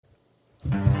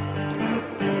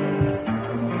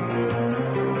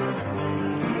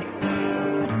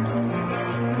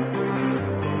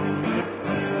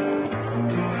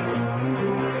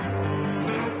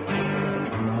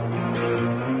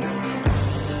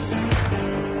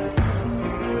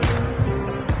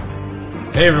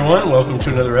Hey everyone, welcome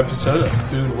to another episode of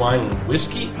Food, Wine, and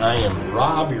Whiskey. I am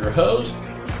Rob, your host.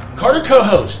 Carter,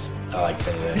 co-host. I like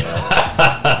saying that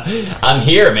now. I'm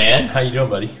here, man. How you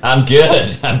doing, buddy? I'm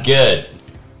good.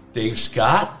 Dave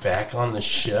Scott, back on the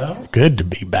show. Good to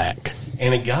be back.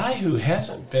 And a guy who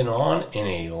hasn't been on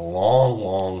in a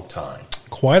long time.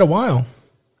 Quite a while.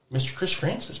 Mr. Chris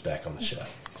Francis back on the show.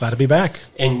 Glad to be back.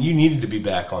 And you needed to be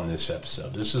back on this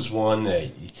episode. This is one that,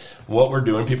 what we're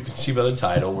doing, people can see by the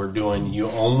title, we're doing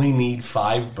You Only Need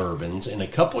 5 Bourbons. And a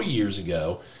couple of years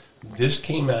ago, this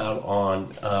came out on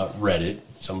Reddit.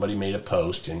 Somebody made a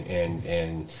post,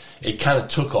 and it kind of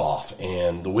took off.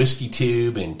 And the Whiskey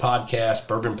Tube and podcasts,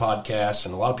 bourbon podcasts,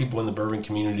 and a lot of people in the bourbon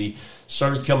community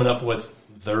started coming up with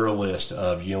their list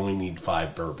of You Only Need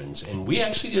 5 Bourbons. And we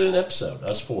actually did an episode,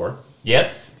 us four.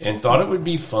 Yep. And thought it would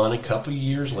be fun a couple of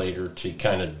years later to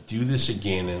kind of do this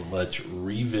again and let's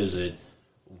revisit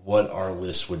what our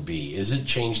list would be. Is it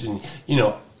changed? And,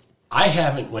 I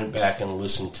haven't went back and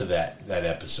listened to that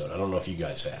episode. I don't know if you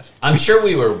guys have. I'm sure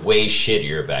we were way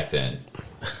shittier back then.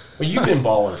 Well, you've been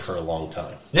baller for a long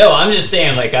time. No, I'm just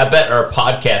saying, I bet our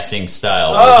podcasting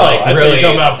style was, I really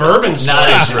talking about bourbon not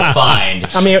stuff. as refined.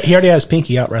 I mean, he already has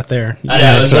Pinky out right there. I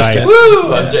know. That's It's right.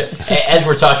 woo! Yeah. As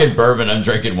we're talking bourbon, I'm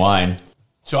drinking wine.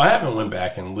 So I haven't went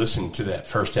back and listened to that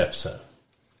first episode.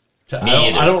 Me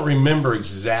either. I don't remember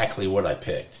exactly what I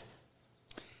picked.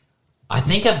 I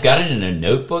think I've got it in a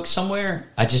notebook somewhere.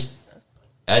 I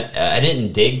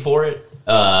didn't dig for it.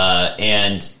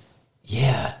 And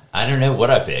yeah, I don't know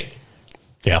what I picked.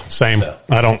 Yeah, same. So.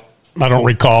 I don't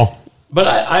recall. But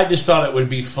I just thought it would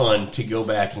be fun to go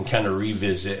back and kind of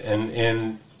revisit.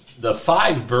 And the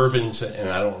 5 bourbons, and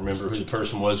I don't remember who the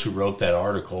person was who wrote that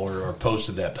article or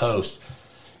posted that post,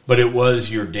 but it was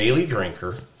your daily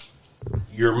drinker,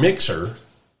 your mixer,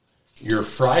 your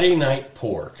Friday night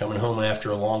pour. Coming home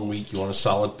after a long week, you want a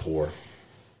solid pour.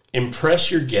 Impress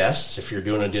your guests if you're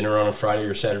doing a dinner on a Friday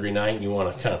or Saturday night and you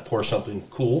want to kind of pour something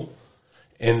cool.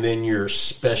 And then your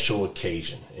special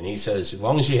occasion. And he says, as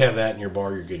long as you have that in your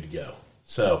bar, you're good to go.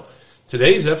 So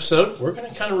today's episode, we're going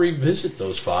to kind of revisit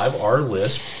those 5, our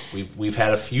list. We've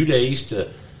had a few days to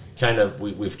kind of,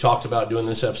 we've talked about doing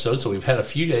this episode, so we've had a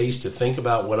few days to think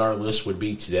about what our list would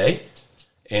be today.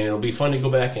 And it'll be fun to go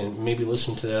back and maybe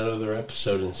listen to that other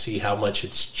episode and see how much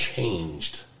it's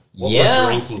changed. What we're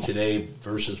drinking today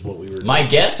versus what we were doing. My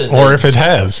guess is... Or if it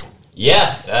has.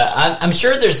 Yeah, I'm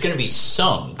sure there's going to be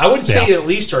some. I would say at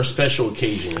least our special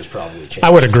occasion is probably changed. I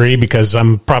would agree because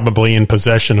I'm probably in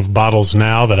possession of bottles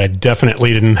now that I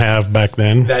definitely didn't have back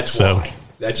then. That's why.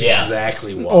 That's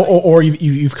exactly why. Or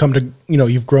you've come to,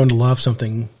 you've grown to love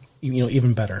something,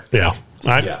 even better. Yeah.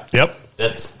 Yep.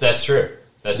 That's true.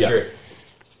 That's true.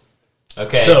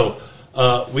 Okay. So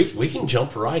we can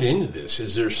jump right into this.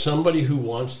 Is there somebody who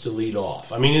wants to lead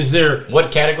off? I mean, is there...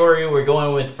 What category are we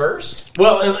going with first?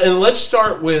 Well, and let's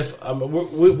start with...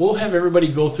 we'll have everybody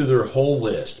go through their whole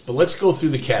list, but let's go through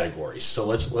the categories. So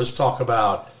let's talk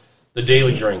about the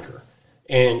daily drinker.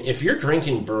 And if you're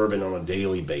drinking bourbon on a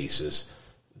daily basis,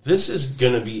 this is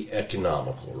going to be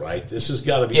economical, right? This has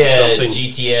got to be something...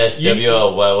 GTS,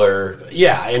 WL Weller.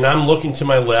 Yeah, and I'm looking to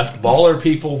my left. Baller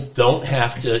people don't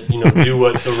have to, do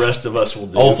what the rest of us will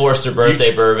do. Old Forester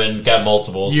birthday bourbon, got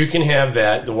multiples. You can have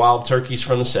that. The Wild Turkeys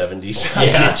from the 70s.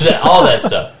 Yeah, all that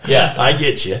stuff. Yeah. I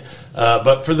get you.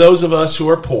 But for those of us who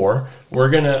are poor,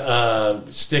 we're going to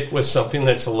stick with something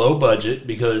that's low budget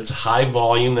because it's high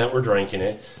volume that we're drinking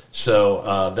it.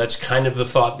 So that's kind of the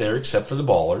thought there, except for the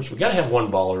ballers. We got to have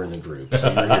one baller in the group. So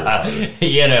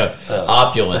you're here.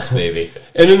 Opulence, baby.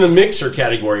 And in the mixer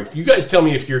category, you guys tell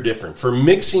me if you're different. For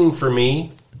mixing, for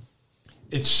me,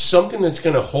 it's something that's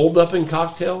going to hold up in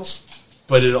cocktails,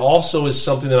 but it also is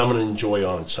something that I'm going to enjoy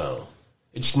on its own.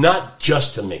 It's not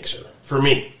just a mixer for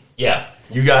me. Yeah.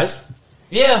 You guys?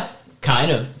 Yeah,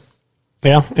 kind of.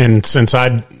 Yeah, and since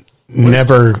I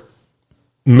never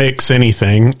mix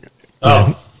anything...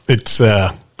 It's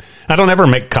I don't ever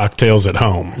make cocktails at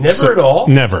home. Never at all?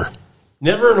 Never.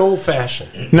 Never an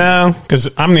old-fashioned? No, because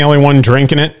I'm the only one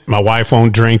drinking it. My wife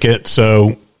won't drink it,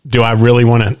 so do I really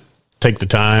want to take the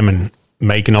time and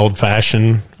make an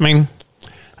old-fashioned? I mean,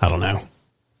 I don't know.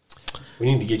 We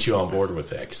need to get you on board with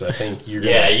that, because I think you're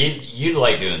going to... Yeah, you'd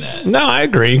like doing that. No, I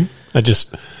agree.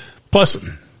 Plus,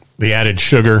 the added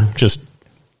sugar just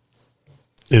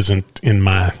isn't in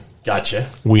my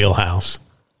wheelhouse.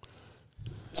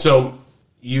 So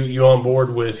you on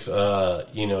board with,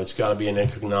 it's got to be an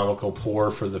economical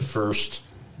pour for the first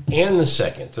and the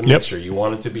second, the mixer. You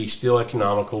want it to be still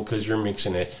economical because you're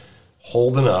mixing it,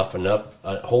 holding up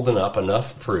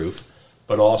enough proof,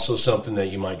 but also something that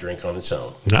you might drink on its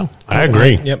own. No, I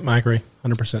agree. Yep, I agree,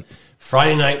 100%.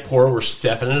 Friday night pour, we're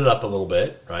stepping it up a little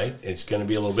bit, right? It's going to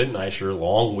be a little bit nicer.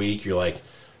 Long week, you're like,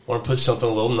 want to put something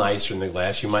a little nicer in the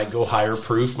glass. You might go higher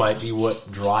proof, might be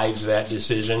what drives that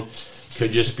decision.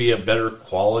 Could just be a better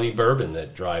quality bourbon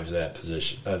that drives that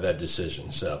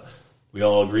decision. So we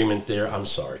all agreement there. I'm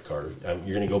sorry, Carter.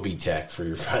 You're going to go BTAC for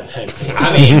your Friday night pour.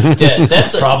 I mean,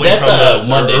 that's Probably that's from a the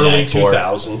Monday early night pour.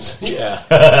 2000s.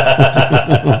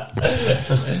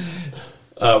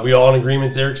 Yeah. We all in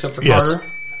agreement there except for Yes. Carter?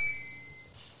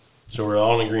 So we're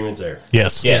all in agreement there.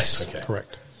 Yes. Yes. Okay.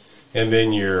 Correct. And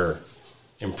then your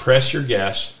impress your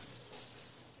guests.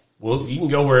 Well, you can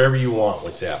go wherever you want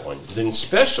with that one. Then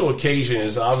special occasion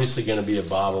is obviously going to be a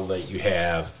bottle that you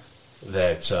have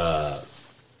that's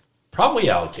probably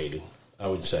allocated, I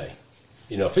would say.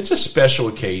 You know, if it's a special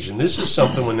occasion, this is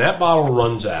something when that bottle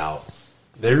runs out,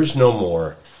 there's no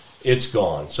more, it's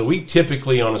gone. So we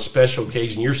typically, on a special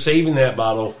occasion, you're saving that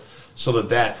bottle so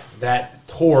that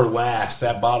pour lasts,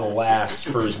 that bottle lasts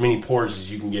for as many pours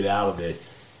as you can get out of it.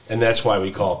 And that's why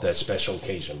we call it that special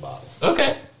occasion bottle.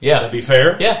 Okay. Yeah. That'd be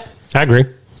fair? Yeah. I agree.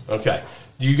 Okay.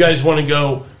 Do you guys want to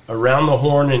go around the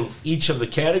horn in each of the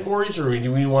categories, or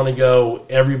do we want to go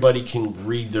everybody can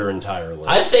read their entire list?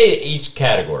 I say each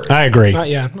category. I agree.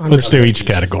 Yeah, I'm Let's good. do each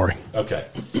category. Okay.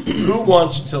 Who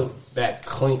wants to bat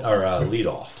clean or lead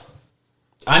off?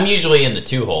 I'm usually in the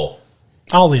 2-hole.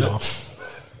 I'll lead off.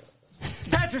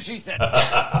 That's what she said.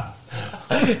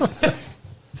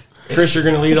 Chris, you're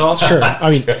going to lead off? Sure. I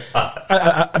mean,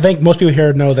 I think most people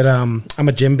here know that I'm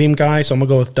a Jim Beam guy, so I'm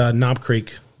going to go with Knob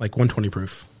Creek, like 120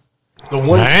 proof. The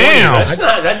 120.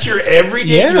 Damn. That's your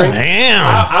everyday Yeah. drink. Damn.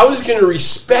 I was going to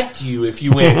respect you if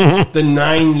you went the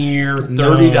 9-year,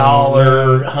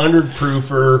 $30, 100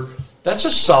 proofer. That's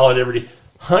a solid everyday.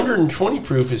 120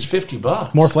 proof is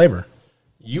 $50. More flavor.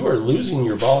 You are losing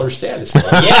your baller status. Yeah,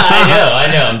 I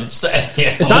know. I'm just saying.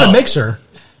 It's not a mixer.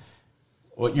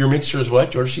 What your mixture is? What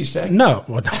George Cheesesteak? No.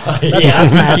 Well, Yeah,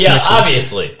 Matt's yeah, mixer.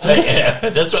 obviously. Yeah,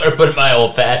 that's what I put in my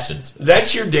old fashions.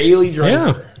 That's your daily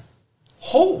drinker. Yeah.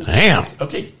 Holy Damn.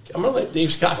 Okay, I'm going to let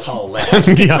Dave Scott follow that.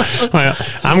 Yeah. Well,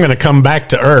 I'm going to come back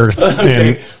to earth.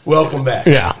 Okay, And welcome back.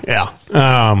 yeah.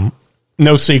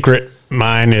 No secret.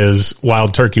 Mine is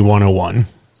Wild Turkey 101. I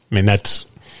mean, that's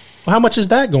Well, how much is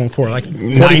that going for? Like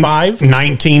 45?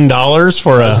 $19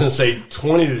 for I was going a to say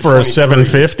 20 to for a 23.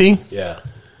 750. Yeah.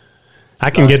 I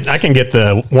can get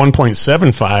the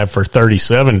 1.75 for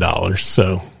 $37.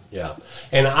 So Yeah.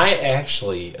 And I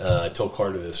actually told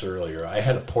Carter this earlier. I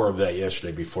had a pour of that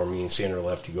yesterday before me and Sandra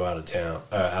left to go out of town,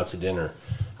 out to dinner.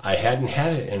 I hadn't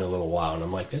had it in a little while, and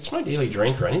I'm like, that's my daily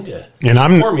drinker. I need to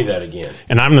pour me that again.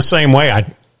 And I'm the same way.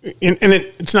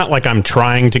 It's not like I'm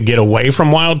trying to get away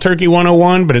from Wild Turkey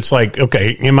 101, but it's like,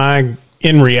 okay, am I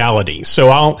in reality? So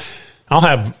I'll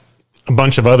have a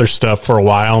bunch of other stuff for a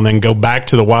while and then go back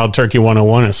to the Wild Turkey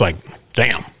 101. And it's like,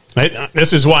 damn,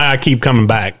 this is why I keep coming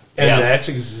back. And Yeah. that's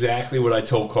exactly what I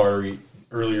told Carter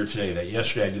earlier today. That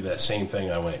yesterday I did that same thing.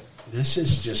 I went, this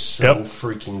is just so Yep.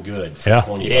 freaking good for Yeah.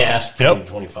 $20, Yeah. 20 Yep.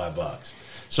 $25.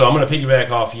 So I'm going to piggyback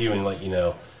off you and let you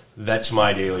know that's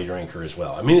my daily drinker as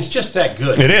well. I mean, it's just that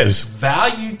good. It is.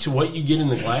 Value to what you get in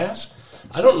the glass.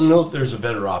 I don't know if there's a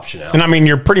better option out And I mean,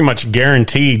 you're pretty much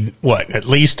guaranteed, at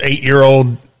least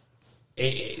 8-year-old?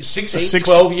 6,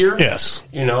 12 year? Yes.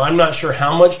 You know, I'm not sure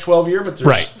how much 12 year, but there's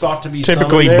Right. thought to be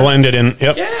Typically some in there. blended in.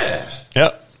 Yep. Yeah.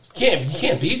 Yep. You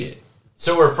can't beat it.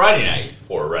 So we're Friday night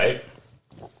pour, right?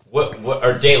 What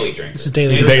our daily drink? This is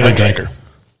daily. Daily Okay. drinker.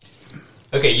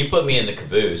 Okay, you put me in the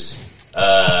caboose.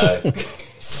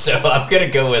 So I'm going to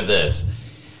go with this.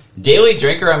 Daily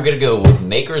drinker, I'm going to go with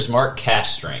Maker's Mark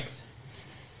Cash Strength.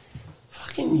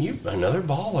 Fucking you, another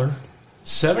baller.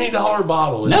 $70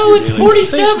 bottle. Is No, your it's daily-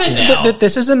 47 now.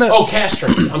 This isn't a. Oh, cash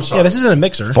strength. I'm sorry. Yeah, this isn't a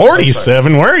mixer.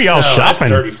 47. Where are y'all No, that's shopping?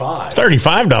 35.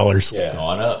 $35. Yeah.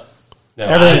 Going up. No,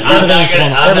 Everything- I'm not Everything's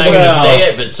going going up. to Everything's- say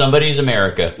it, but somebody's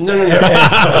America. no.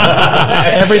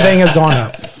 Everything has gone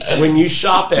up. When you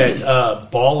shop at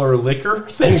Baller Liquor,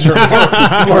 things are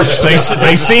more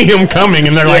They see him coming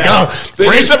and they're like, oh, They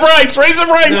raise just- the price, raise the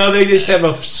price. No, they just have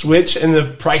a switch and the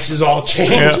prices all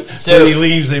change. Yeah. So- when he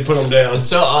leaves, they put them down.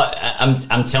 So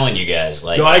I'm telling you guys,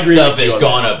 like No, I agree stuff with you has on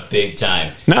gone that. up big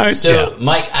time. No, so yeah.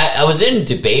 Mike, I was in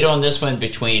debate on this one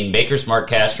between Maker's Mark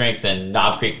Cash Strength and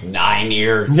Knob Creek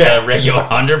 9-year regular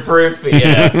 100 proof,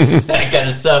 that kind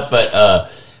of stuff. But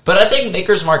I think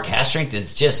Maker's Mark Cash Strength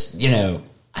is just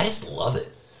I just love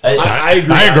it. I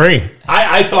agree. I agree.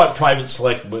 I thought Private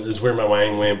Select is where my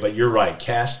mind went, but you're right.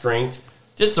 Cast strength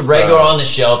Just the regular on the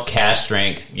shelf cash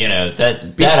strength,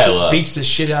 that I love. beats the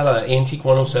shit out of Antique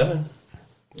 107.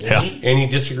 Yeah. Any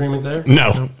disagreement there?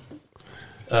 No.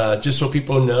 Just so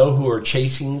people know who are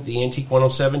chasing the Antique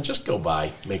 107, just go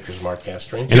buy Maker's Mark Cast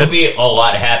Strength. You'll be a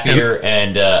lot happier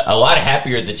and a lot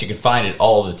happier that you can find it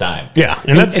all the time. Yeah.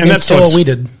 And that's still what's a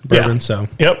weeded bourbon. Yeah. So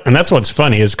Yep. And that's what's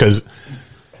funny is because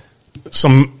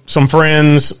some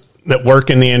friends that work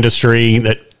in the industry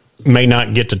that may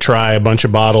not get to try a bunch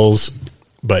of bottles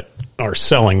but are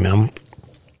selling them,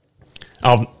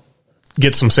 I'll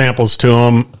get some samples to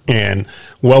them and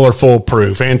Weller Full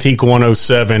Proof, Antique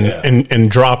 107,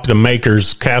 and drop the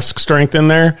Maker's cask strength in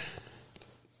there,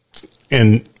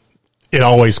 and it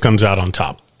always comes out on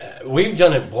top. We've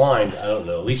done it blind, I don't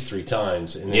know, at least 3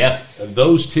 times. And Yeah.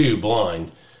 those 2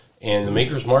 blind, and the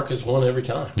Maker's Mark has won every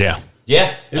time. Yeah.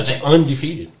 Yeah. It's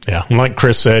undefeated. Yeah. And like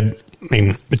Chris said, I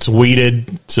mean, it's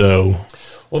weeded, so...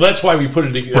 Well, that's why we put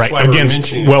it together. Right,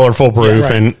 against Weller Full Proof.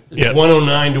 And it's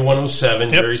 109 to 107,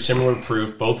 very similar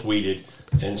proof, both weeded.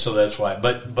 And so that's why.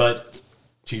 But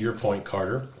to your point,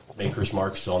 Carter, Maker's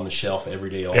Mark is on the shelf every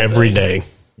day. Every day.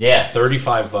 Yeah.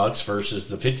 $35 versus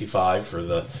the 55 for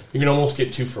the. You can almost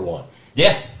get 2 for 1.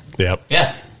 Yeah. Yep.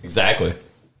 Yeah. Exactly.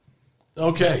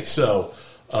 Okay, so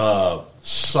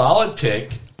solid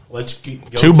pick. Let's go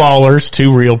 2 ballers,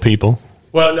 2 real people.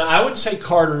 Well, no, I would say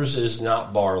Carter's is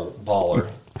not baller.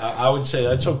 I would say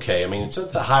that's okay. I mean, it's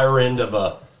at the higher end of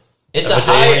a. It's of a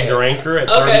high drinker at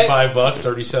 $35,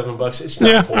 $37. It's not.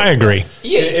 Yeah, $40. I agree.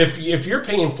 Yeah. If you're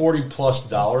paying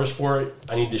 $40+ for it,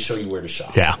 I need to show you where to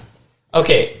shop. Yeah.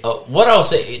 Okay, what I'll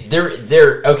say,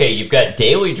 they're okay. You've got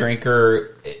daily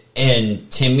drinker, and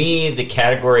to me, the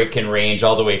category can range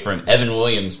all the way from Evan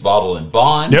Williams Bottle and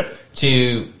Bond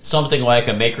to something like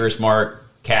a Maker's Mark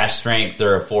Cask Strength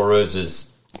or a Four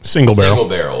Roses single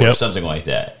barrel, or something like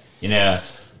that. You know,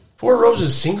 Four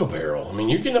Roses single barrel. I mean,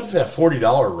 you're getting up to that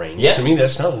 $40 range. Yeah. To me,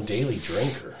 that's not a daily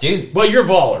drinker, dude. Well, you're a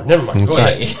baller. Never mind. Go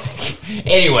ahead.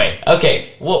 Anyway, okay.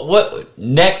 What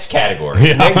next category?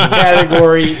 Yeah. Next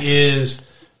category is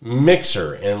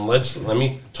mixer, and let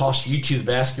me toss you to the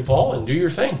basketball and do your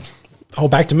thing. oh,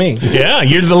 back to me. Yeah,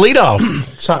 you're the leadoff.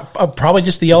 So, probably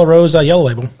just the Yellow Rose yellow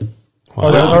label,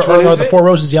 or Which one is the it? Four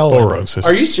Roses yellow. Four label. Roses.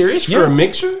 Are you serious for Yeah. a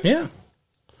mixer? Yeah.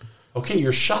 Okay,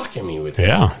 you're shocking me with that.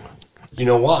 Yeah. You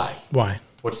know why? Why?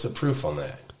 What's the proof on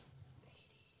that?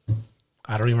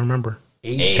 I don't even remember.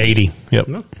 80. Yep.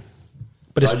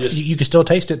 But it's, I just- you can still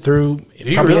taste it through Do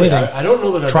you probably really? anything. I don't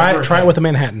know that I've Try ever it had- with a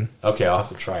Manhattan. Okay, I'll have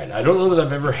to try it. I don't know that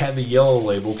I've ever had the yellow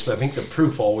label because I think the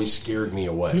proof always scared me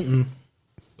away.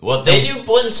 Well, they do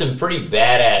blend some pretty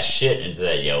badass shit into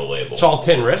that yellow label. It's all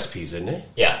 10 recipes, isn't it?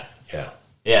 Yeah. Yeah.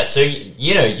 Yeah, so,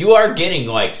 you know, you are getting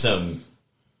like some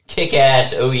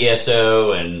kick-ass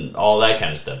OESO and all that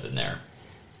kind of stuff in there.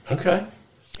 Okay.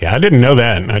 Yeah, I didn't know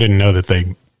that. I didn't know that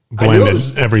they blended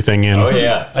was- everything in. Oh,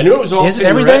 yeah. I knew it was all Is it 10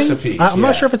 everything? recipes. I'm yeah.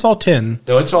 not sure if it's all 10.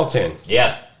 No, it's all 10.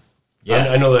 Yeah. Yeah.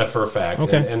 I know that for a fact.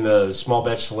 Okay. And the small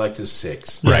batch select is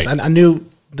 6. Right. Yes, I knew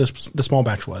the small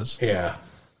batch was. Yeah.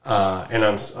 And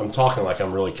I'm talking like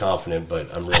I'm really confident,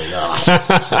 but I'm really not.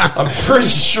 I'm pretty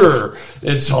sure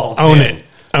it's all 10. Own it.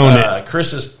 Own it.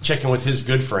 Chris is checking with his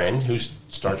good friend who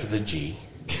starts with a G.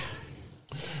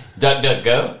 Duck, duck,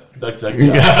 go. Duck, duck, duck.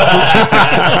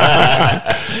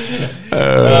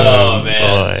 Oh,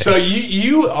 man. Boy. So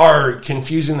you are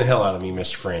confusing the hell out of me,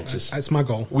 Mr. Francis. That's my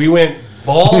goal. We went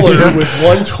baller with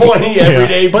 120 every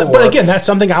day. But again, that's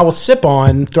something I will sip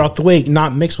on throughout the week,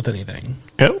 not mixed with anything.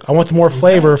 Yep. I want the more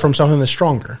flavor from something that's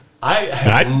stronger. I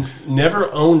have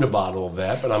never owned a bottle of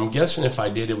that, but I'm guessing if I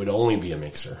did, it would only be a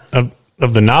mixer.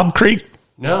 Of the Knob Creek?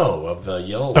 No, of the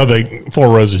yellow. Oh, the Four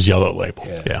Roses yellow label.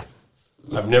 Yeah. Yeah.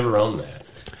 I've never owned that.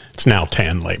 It's now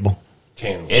tan label.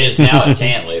 10. It is now a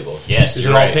tan label. Yes, Is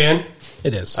you're it all right. 10?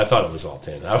 It is. I thought it was all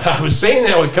 10. I was saying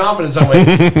that with confidence. I went,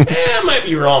 I might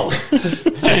be wrong.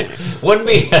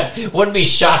 Wouldn't be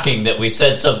shocking that we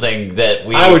said something that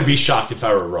we... I would be shocked if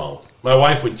I were wrong. My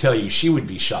wife would tell you she would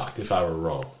be shocked if I were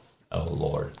wrong. Oh,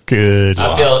 Lord. Good.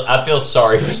 I feel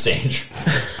sorry for Sandra.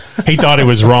 He thought he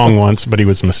was wrong once, but he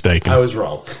was mistaken. I was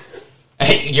wrong.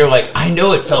 You're like, I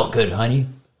know it felt good, honey.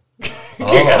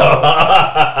 And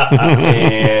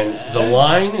the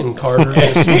line in Carter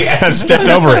is I stepped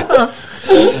over it.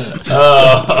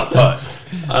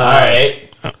 All right.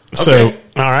 So,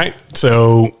 all right.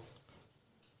 So,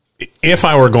 if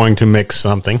I were going to mix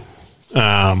something,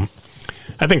 I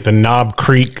think the Knob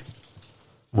Creek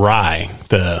rye,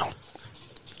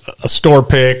 a store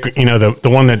pick, you know, the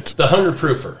one that's, the 100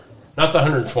 proofer, not the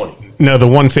 120. no, the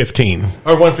 115.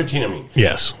 Or 115, I mean.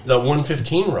 Yes. The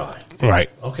 115 rye. Right.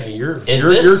 Okay, you're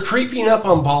this- creeping up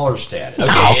on baller status. Okay,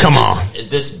 Oh, come Is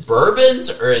this bourbons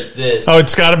or is this? Oh,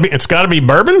 it's got to be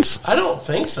bourbons? I don't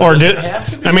think so. Or Does did it have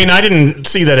to be? I mean, I didn't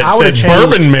see that it I would've said changed-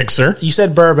 bourbon mixer. You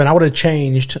said bourbon. I would have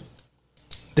changed.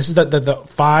 This is the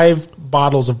 5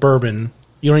 bottles of bourbon.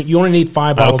 You only need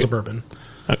 5 bottles Okay. of bourbon.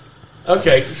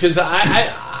 Okay, because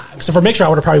I So for mixer, I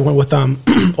would have probably went with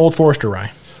Old Forester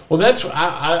rye. well, that's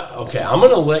okay. I'm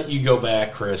going to let you go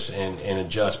back, Chris, and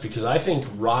adjust because I think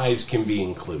ryes can be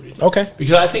included. Okay.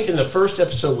 Because I think in the first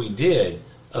episode we did,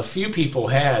 a few people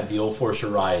had the Old Forester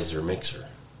rye as their mixer.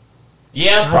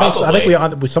 Yeah, I probably.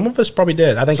 think some of us probably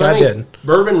did. I think So I did.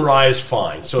 Bourbon rye is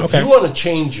fine. So if Okay. you want to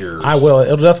change yours, I will.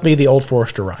 It'll definitely be the Old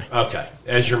Forester rye. Okay,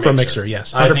 as your For mixer. mixer,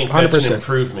 yes. I think that's 100%. an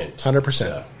improvement. 100%.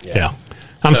 So, Yeah.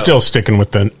 I'm So- still sticking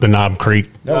with the Knob Creek.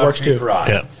 That works too.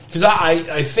 Yeah. Because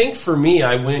I think for me,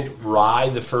 I went rye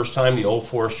the first time, the Old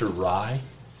Forester rye.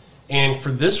 And for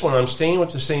this one, I'm staying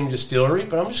with the same distillery,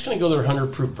 but I'm just going to go their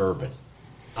 100 proof bourbon.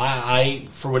 I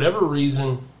for whatever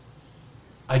reason,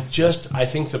 I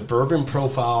think the bourbon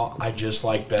profile I just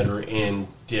like better in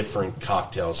different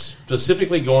cocktails.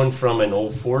 Specifically going from an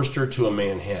Old Forester to a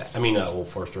Manhattan. I mean, not Old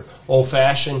Forester. Old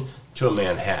Fashioned to a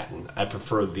Manhattan. I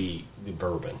prefer the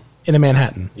bourbon. In a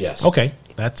Manhattan. Yes. Okay.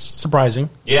 That's surprising.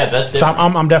 Yeah, that's So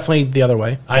different. I'm definitely the other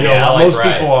way. I know Yeah, I like most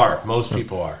rye. people are. Most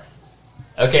people are.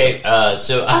 Okay,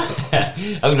 so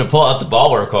I'm going to pull out the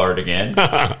baller card again.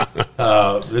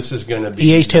 This is going to be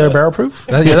E.H. Taylor Barrel Proof?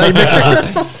 Is that your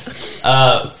mixer?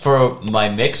 For my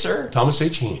mixer, Thomas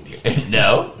H. Handy.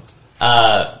 no,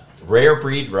 rare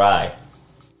breed rye.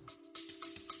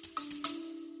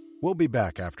 We'll be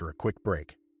back after a quick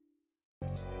break.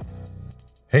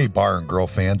 Hey, Bar and Grill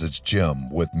fans, it's Jim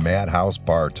with Madhouse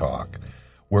Bar Talk,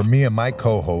 where me and my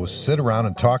co-hosts sit around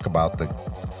and talk about the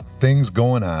things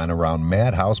going on around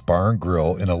Madhouse Bar and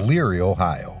Grill in Elyria,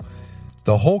 Ohio.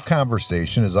 The whole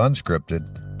conversation is unscripted,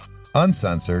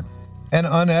 uncensored, and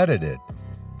unedited.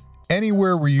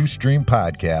 Anywhere where you stream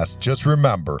podcasts, just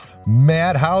remember,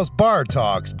 Madhouse Bar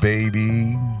Talks,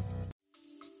 baby.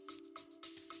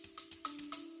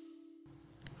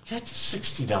 That's a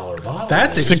 $60 bottle.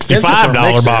 That's expensive for a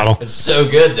 $65 mixer. bottle. It's so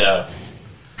good though.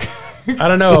 I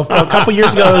don't know. A couple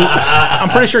years ago, I'm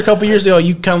pretty sure a couple years ago,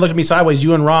 you kind of looked at me sideways.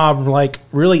 You and Rob were like,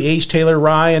 really H. Taylor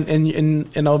rye in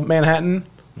Manhattan?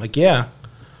 I'm like, yeah.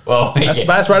 Well,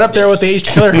 That's right up there with the H.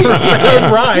 Taylor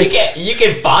rye. you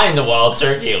can find the wild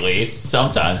turkey at least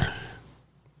sometimes.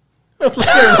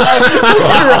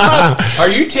 Are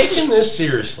you taking this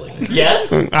seriously?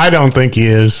 Yes. I don't think he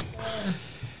is.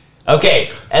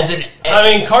 Okay. As an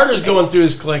I mean, Carter's going through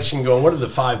his collection going, what are the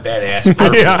 5 badass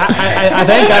bourbons? Yeah. I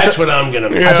think That's what I'm going to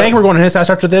make. I think we're going to his house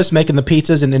after this, making the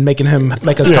pizzas and making him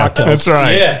make us Yeah, cocktails. that's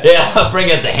right. Yeah. yeah, I'll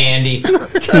bring out the handy.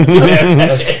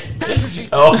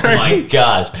 Oh my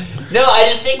gosh. No,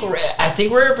 I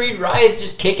think rare breed rye is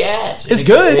just kick ass. It's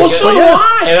good. Well, so do Yeah.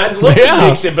 I. And I'd love Yeah. to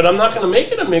mix it, but I'm not going to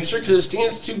make it a mixer because it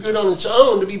stands too good on its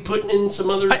own to be putting in some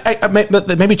other...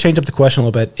 But maybe change up the question a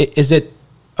little bit. Is it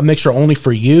a mixture only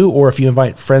for you, or if you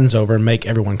invite friends over and make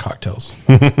everyone cocktails?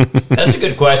 That's a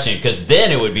good question because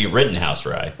then it would be Rittenhouse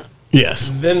rye.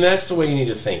 Yes. Then that's the way you need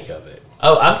to think of it.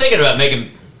 Oh, I'm thinking about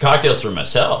making cocktails for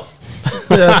myself.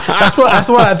 That's what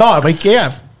I thought. Like,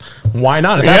 yeah, why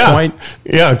not at that point?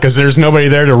 Yeah, because there's nobody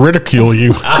there to ridicule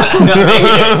you. Rare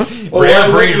why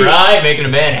would breed you- rye, making a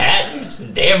Manhattan, it's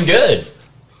damn good.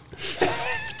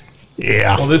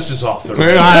 Yeah. Well, this is off the I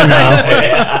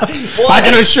rails. know. I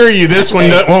can assure you this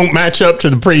one won't match up to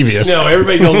the previous. No,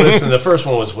 everybody go listen. The first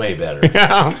one was way better.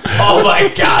 Oh my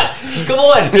god! Come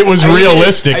on, It was Are you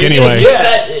realistic are you gonna anyway. kick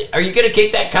that- Are you going to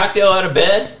kick that cocktail out of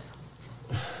bed?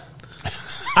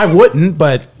 I wouldn't,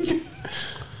 but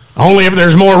Only if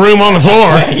there's more room on the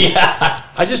floor. Yeah,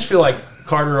 I just feel like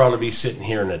Carter ought to be sitting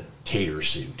here in a tater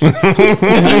suit.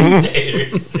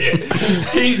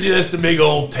 He's just a big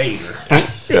old tater. I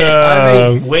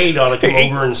think Wade ought to come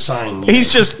over and sign you.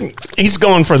 He's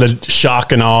going for the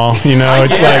shock and awe, you know.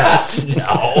 It's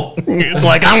no.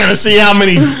 like I'm going to see how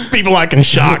many people I can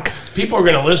shock. People are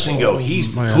going to listen and go,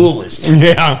 he's the coolest.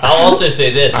 Yeah. I'll also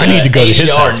say this: I need to go to his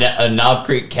 $80 house. Knob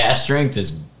Creek cast strength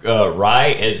is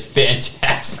rye is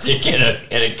fantastic in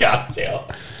a cocktail.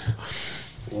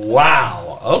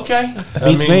 Wow. Okay. That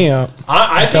beats me up.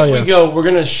 I tell think you. we're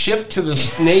going to shift to the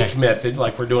snake method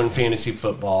like we're doing fantasy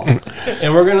football.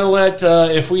 And we're going to let,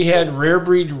 if we had rare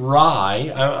breed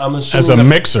rye, I'm assuming As a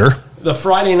mixer. the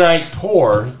Friday night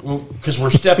pour, because we're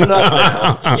stepping up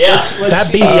now. Yeah,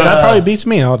 that probably beats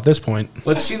me out at this point.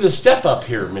 Let's see the step up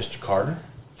here, Mr. Carter.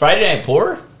 Friday night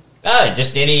pour.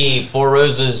 Just any Four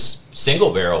Roses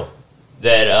single barrel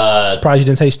that. Surprised you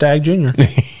didn't say Stag Junior.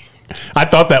 I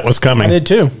thought that was coming. I did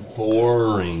too.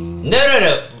 boring.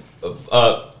 No.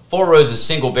 Four Roses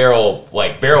single barrel,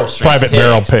 like barrel strength. Private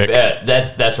barrel pick.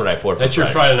 That's what I poured. That's your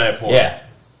Friday night pour. Yeah.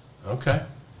 Okay.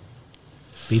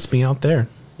 Beats me out there.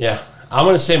 Yeah, I'm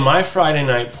going to say my Friday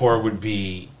night pour would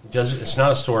be. It's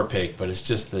not a store pick, but it's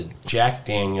just the Jack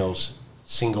Daniel's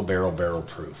single barrel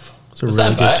proof. It's really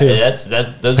good too.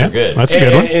 Those are good. That's a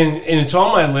good one. And it's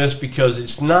on my list because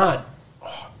it's not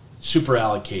super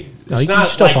allocated. No, It's you can not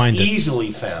still like find it.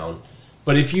 easily found.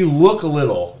 But if you look a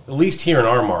little, at least here in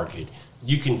our market,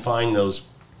 you can find those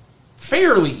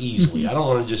fairly easily. I don't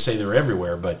want to just say they're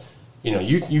everywhere, but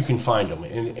you can find them.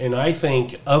 And I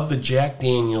think of the Jack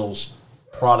Daniel's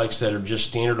products that are just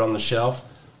standard on the shelf,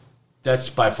 that's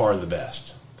by far the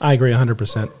best. I agree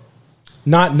 100%.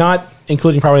 Not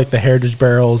including probably like the heritage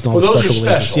barrels and all the Those are special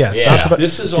releases. special. Yeah, not the-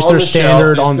 This is just on their the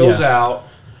standard shelf. on. This goes Yeah. out.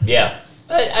 Yeah.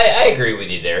 I agree with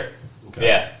you there. Okay.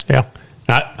 Yeah.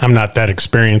 Yeah. I'm not that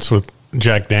experienced with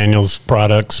Jack Daniel's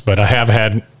products, but I have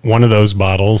had one of those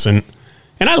bottles and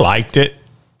I liked it.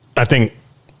 I think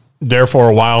there for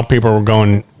a while people were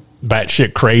going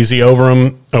batshit crazy over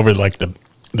them, over like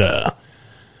the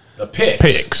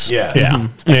picks. Yeah. Yeah.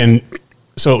 Mm-hmm. And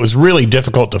so it was really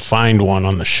difficult to find one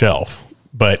on the shelf.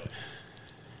 But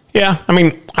yeah, I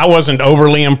mean, I wasn't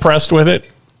overly impressed with it,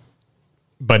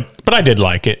 but I did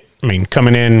like it. I mean,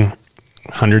 coming in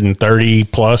 130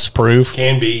 plus proof.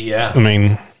 Can be, yeah. I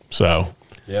mean, so,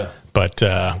 Yeah. but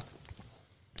Your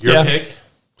yeah. pick?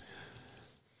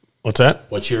 What's that?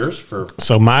 What's yours for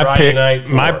So my Friday night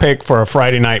pour? my pick for a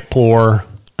Friday night pour,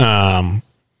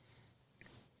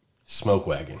 Smoke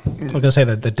Wagon. I was gonna say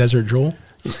the Desert Jewel.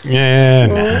 yeah,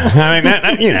 nah.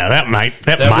 I mean that might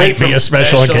That might went be from a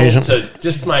special occasion. to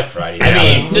just my Friday I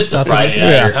night. mean, just a Friday night.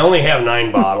 Yeah. I only have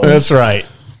 9 bottles. That's right.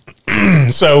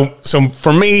 So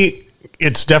for me,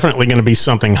 it's definitely going to be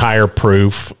something higher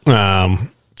proof.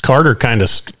 Carter kind of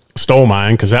stole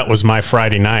mine because that was my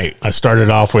Friday night. I started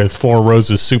off with Four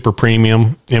Roses Super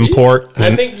Premium Import.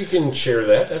 I think you can share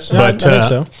that. That's I not, think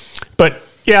so. But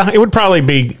yeah, it would probably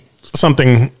be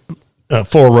something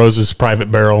Four Roses Private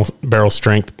Barrel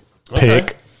Strength pick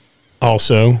Okay.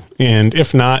 also, and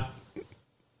if not,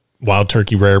 Wild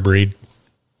Turkey Rare Breed.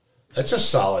 that's a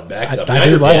solid backup. I now do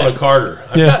you're like pulling it. a Carter.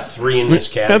 I've Yeah. got 3 in this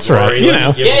category. That's right, you Let me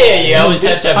know. give Yeah. You always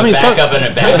have to have I mean, a backup and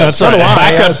a backup. That's So do right. I.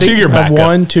 Back I up was to thinking your of backup.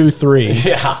 1, 2, 3.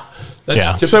 Yeah. That's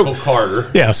Yeah. typical So- Carter.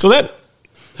 Yeah, so that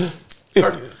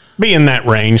be in that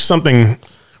range, something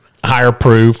higher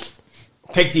proof.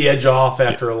 Take the edge off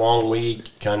after a long week,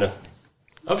 kind of.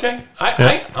 Okay.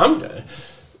 I'm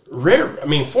rare. I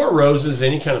mean, Four Roses,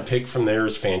 any kind of pick from there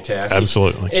is fantastic.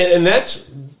 Absolutely. And that's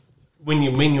when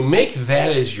you make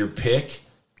that as your pick,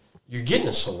 you're getting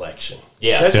a selection.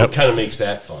 Yeah. That's Yep. what kind of makes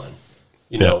that fun.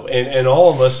 You know, and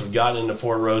all of us have gotten into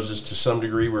Four Roses to some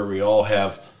degree where we all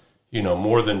have,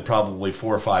 more than probably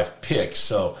 4 or 5 picks.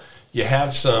 So you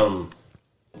have some,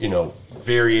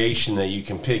 variation that you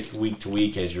can pick week to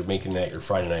week as you're making that your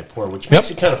Friday night pour, which makes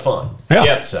it kind of fun. Yeah,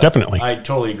 Yep. So definitely. I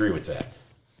totally agree with that.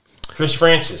 Chris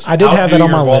Francis. I did have that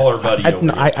on my baller list. buddy over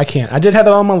No, here. I can't. I did have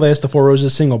that on my list, the Four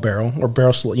Roses single barrel or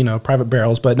barrel, private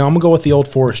barrels. But no, I'm gonna go with the Old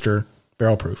Forester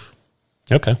barrel proof.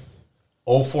 Okay.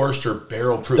 Old Forester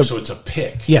barrel proof, so it's a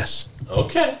pick. Yes.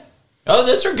 Okay. Oh,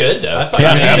 those are good though. I thought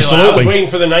Yeah, you were gonna say, I absolutely. was waiting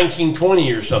for the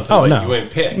 1920 or something. Oh, but no. You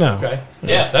went pick. No. Okay.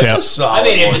 Yeah. That's Yeah. a solid I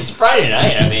mean, one. if it's Friday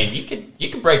night, I mean, you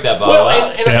can break that bottle Well,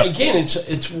 out. and Yeah. again, it's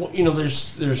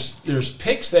there's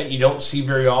picks that you don't see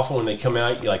very often when they come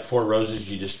out. Like Four Roses,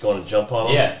 you just going to jump on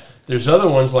them. Yeah. There's other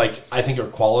ones like I think are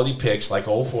quality picks, like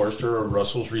Old Forester or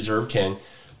Russell's Reserve 10,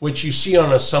 which you see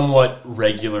on a somewhat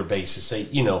regular basis. They,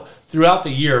 throughout the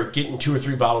year, getting 2 or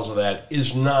 3 bottles of that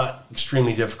is not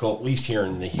extremely difficult, at least here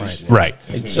in the Houston area. Right.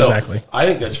 So Exactly. I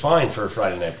think that's fine for a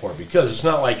Friday night pour because it's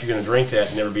not like you're going to drink that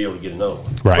and never be able to get another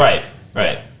one. Right.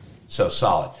 Right. So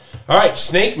solid. All right,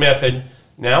 snake method.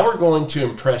 Now we're going to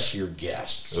impress your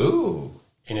guests. Ooh.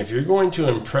 And if you're going to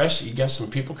impress, you got some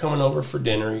people coming over for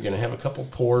dinner. You're going to have a couple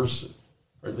pours,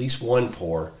 or at least one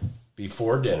pour,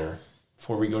 before dinner,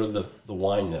 before we go to the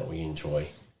wine that we enjoy.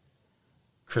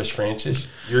 Chris Francis,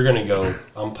 you're going to go,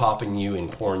 I'm popping you and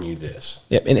pouring you this.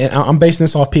 Yep. And I'm basing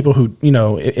this off people who,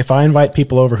 if I invite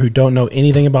people over who don't know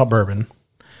anything about bourbon,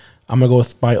 I'm gonna go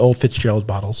with my Old Fitzgerald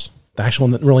bottles. The actual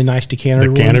really nice decanter.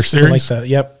 The Canter ones, series? like that.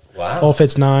 Yep. Wow. Old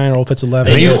Fitz 9, Old Fitz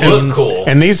 11. They These- look cool.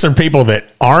 And these are people that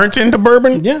aren't into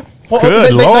bourbon? Yeah. Well,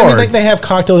 Good I Lord. mean, they have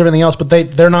cocktails and everything else, but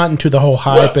they're not into the whole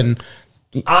hype. Well, And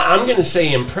I'm going to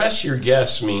say impress your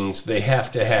guests means they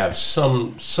have to have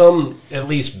some at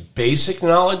least basic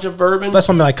knowledge of bourbon. that's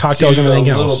something like cocktails and to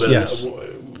everything a little else. bit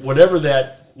Yes. whatever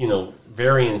that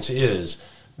variance is,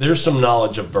 there's some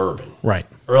knowledge of bourbon. Right.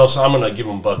 Or else I'm going to give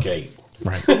them $1.08.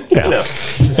 Right. Yeah. No,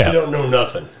 'cause Yeah. you don't know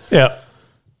nothing. Yeah.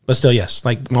 But still, yes,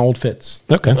 like my old Fitz.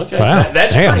 Okay. Okay, Wow.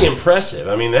 that's Damn. pretty impressive.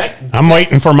 I mean, I'm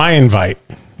waiting for my invite.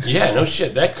 yeah, no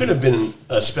shit. That could have been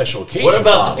a special occasion. What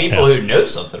about bottle. the people who know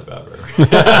something about her?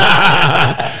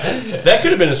 That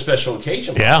could have been a special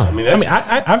occasion. Yeah. bottle. I mean, I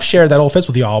that's, mean, I've shared that old Fitz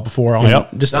with y'all before on Yep.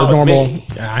 just Not a with normal. me.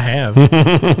 I have. don't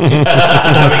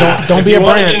if be you a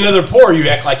want to get Brent. another pour, you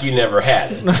act like you never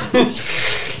had it.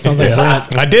 Sounds like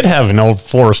Brent. I did have an old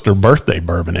Forester birthday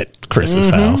bourbon at Chris's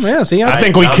house. Yeah, see, I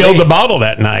think we Not killed me. the bottle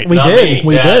that night. We Not did. me.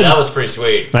 We Yeah, did. that was pretty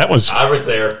sweet. That was I was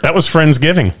there.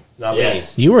 Friendsgiving. Not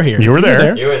Yes. me. You were here. You were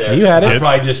there. You were there. You had I it.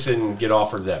 probably just didn't get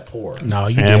offered that pour. Do No,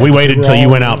 you And did. we waited were until you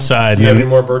all- went outside you have and any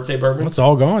more birthday bourbon? It's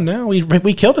all gone now. We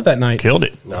killed it that night. killed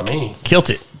it. Not me. Killed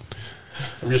it.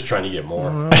 I'm just trying to get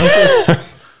more.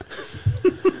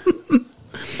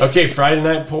 Okay, Friday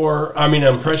night pour. I mean,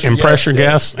 Impress your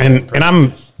guests. And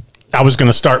I was going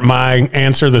to start my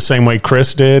answer the same way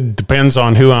Chris did. Depends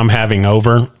on who I'm having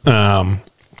over.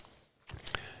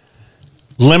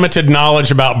 Limited knowledge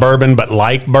about bourbon, but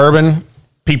like bourbon,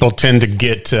 people tend to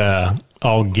get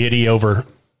all giddy over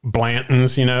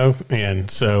Blanton's, and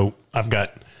so I've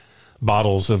got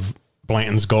bottles of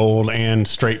Blanton's Gold and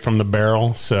straight from the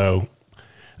barrel. So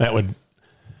that would,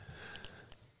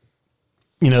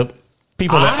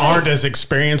 people that aren't as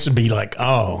experienced would be like,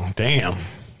 oh, damn.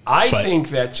 I think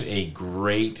that's a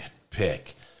great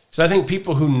pick. Because I think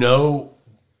people who know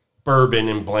bourbon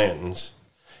and Blanton's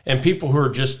and people who are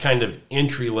just kind of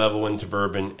entry level into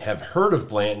bourbon have heard of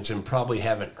Blanton's and probably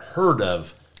haven't heard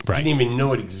of, Right. didn't even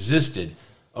know it existed,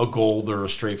 a Gold or a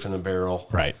straight from the barrel.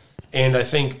 Right. And I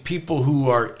think people who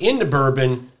are into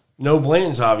bourbon know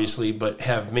Blanton's obviously, but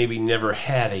have maybe never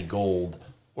had a Gold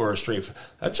or a straight.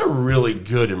 That's a really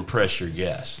good impress your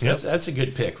guest. Yep. That's a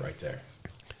good pick right there.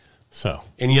 So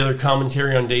Any other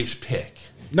commentary on Dave's pick?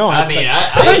 No, I mean,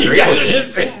 I You agree guys with are it.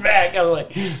 just sitting back. I'm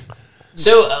like,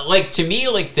 So, to me,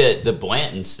 the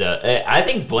Blanton stuff, I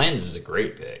think Blanton's is a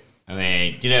great pick. I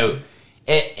mean,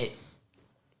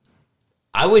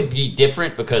 I would be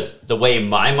different because the way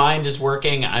my mind is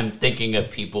working, I'm thinking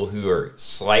of people who are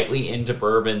slightly into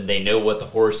bourbon. They know what the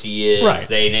Horsey is. Right.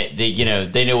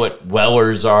 They know what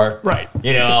Wellers are. Right.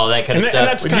 All that kind of And stuff.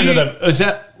 that's kind of the is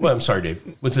that? Well, I'm sorry,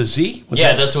 Dave. With a Z? Was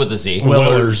yeah, that- that's with the Z.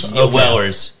 Wellers. Yeah, Okay.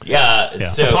 Wellers. Yeah. yeah,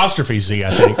 So apostrophe Z,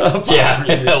 I think.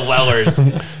 yeah, Wellers.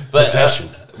 But Possession.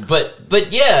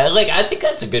 but yeah, I think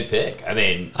that's a good pick. I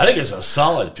mean, I think it's a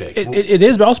solid pick. it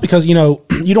is, but also because you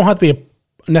don't have to be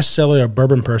necessarily a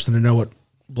bourbon person to know what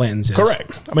Blanton's is.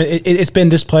 Correct. I mean, it's been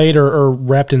displayed or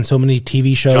wrapped in so many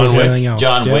TV shows John and Wick. everything else.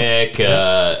 John Yep.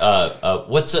 Wick.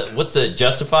 What's the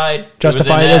Justified?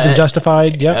 Justified isn't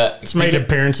Justified. Yep. It's made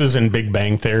appearances in Big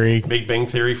Bang Theory. Big Bang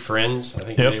Theory, Friends. I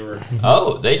think Yep. they were.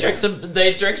 Oh, they drank some.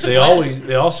 They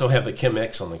They also have the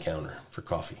Chemex on the counter for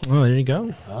coffee. Well, there you go.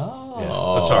 Yeah.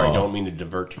 Oh, sorry, don't mean to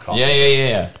divert to coffee.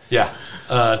 Yeah.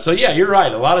 Yeah. So, yeah, you're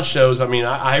right. A lot of shows, I mean,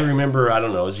 I remember, I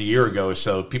don't know, it was a year ago or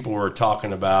so, people were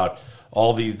talking about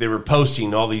they were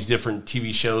posting all these different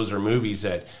TV shows or movies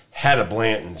that had a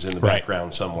Blanton's in the Right.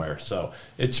 background somewhere. So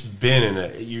it's been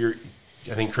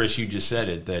I think, Chris, you just said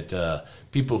it, that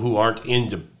people who aren't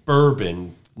into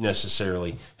bourbon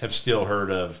necessarily have still heard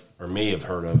of or may have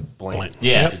heard of Blanton's.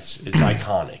 Yeah. It's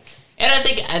iconic. And I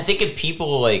think if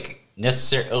people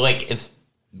necessarily if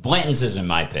Blanton's isn't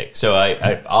my pick, so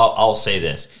I'll say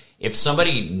this: if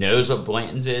somebody knows what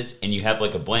Blanton's is, and you have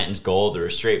a Blanton's Gold or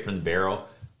a straight from the barrel,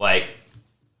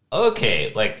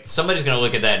 okay, somebody's gonna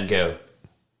look at that and go,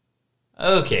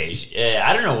 okay,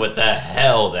 I don't know what the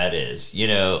hell that is,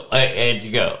 and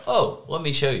you go, oh, let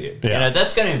me show you. Yeah.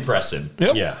 That's gonna impress them.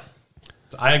 Yep. Yeah,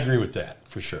 I agree with that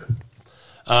for sure.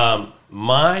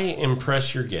 My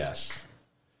impress your guests,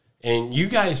 and you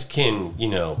guys can,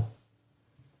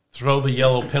 throw the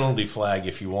yellow penalty flag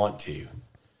if you want to.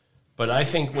 But I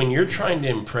think when you're trying to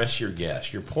impress your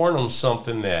guests, you're pouring them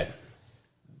something that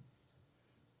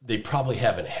they probably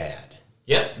haven't had.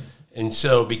 Yep. And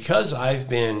so because I've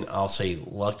been, I'll say,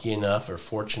 lucky enough or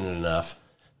fortunate enough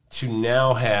to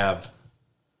now have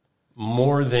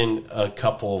more than a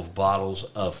couple of bottles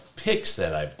of picks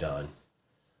that I've done,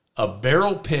 a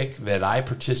barrel pick that I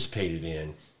participated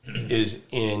in is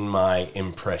in my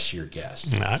impress your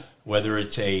guest. Not. Whether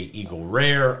it's a Eagle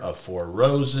Rare, a Four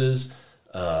Roses,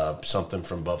 something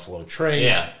from Buffalo Trace.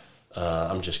 Yeah.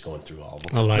 I'm just going through all of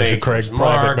them. Elijah Maker's Craig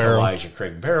Mark, Private Barrel. Elijah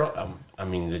Craig Barrel. I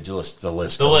mean, the list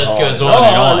goes goes on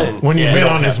on and on. When you've you been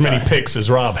don't on have as many time. picks as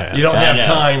Rob has. You don't I have know.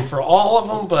 time for all of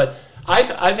them, but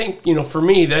I think, for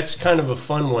me, that's kind of a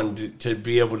fun one to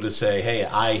be able to say, hey,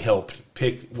 I helped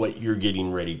pick what you're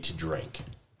getting ready to drink.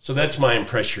 So that's my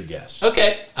impress your guest.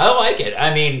 Okay, I like it.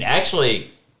 I mean, actually,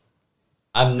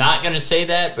 I'm not going to say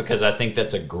that because I think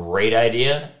that's a great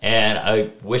idea, and I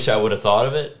wish I would have thought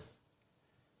of it.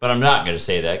 But I'm not going to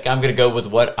say that. I'm going to go with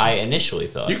what I initially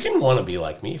thought. You can want to be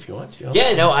like me if you want to.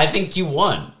 Yeah, no, I think you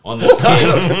won on this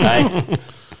occasion. Right?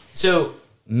 So,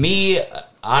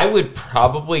 I would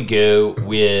probably go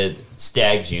with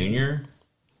Stag Jr.,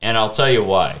 and I'll tell you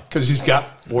why. Because he's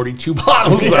got 42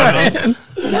 bottles of them.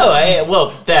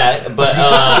 No,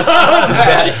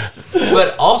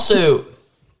 but also,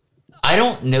 I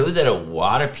don't know that a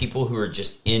lot of people who are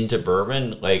just into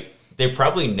bourbon, like, they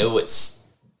probably know what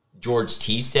George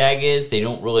T. Stag is. They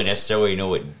don't really necessarily know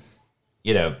what,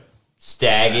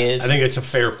 Stag is. I think it's a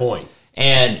fair point.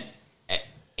 And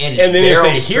then if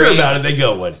they hear about it, they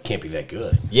go, well, it can't be that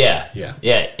good. Yeah.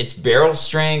 It's barrel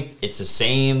strength. It's the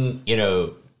same,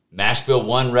 mash bill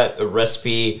 1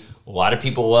 recipe. A lot of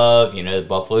people love, the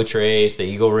Buffalo Trace, the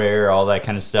Eagle Rare, all that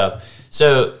kind of stuff.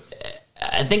 So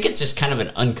I think it's just kind of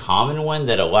an uncommon one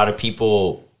that a lot of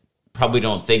people probably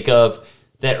don't think of,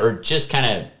 that are just kind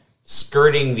of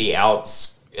skirting the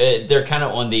outs. They're kind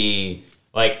of on the,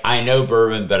 like, I know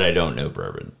bourbon, but I don't know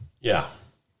bourbon. Yeah.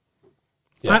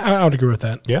 I would agree with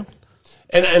that. Yeah.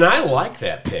 And I like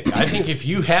that pick. I think if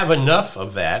you have enough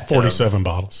of that. 47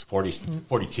 bottles. 42.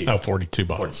 Oh, 42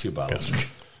 bottles. 42 bottles. Gotcha.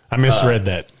 I misread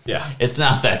that. Yeah. It's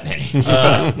not that many.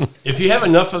 If you have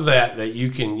enough of that you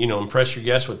can, impress your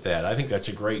guests with that, I think that's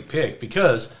a great pick,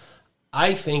 because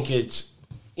I think it's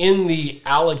in the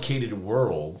allocated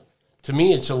world, to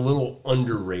me, it's a little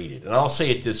underrated. And I'll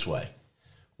say it this way.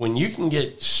 When you can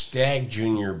get Stag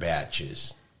Junior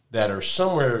batches that are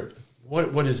somewhere,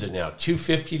 what is it now,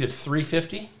 250 to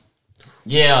 350?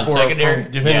 Yeah, on secondary.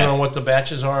 Depending on what the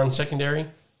batches are on secondary.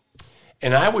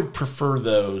 And I would prefer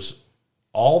those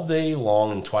all day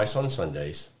long and twice on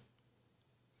Sundays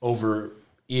over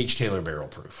E.H. Taylor Barrel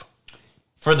Proof.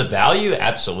 For the value,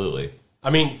 absolutely. I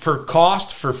mean, for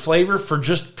cost, for flavor, for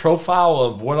just profile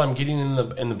of what I'm getting in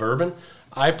the bourbon,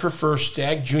 I prefer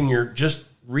Stag Junior just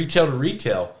retail to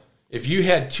retail. If you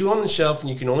had 2 on the shelf and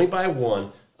you can only buy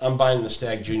 1, I'm buying the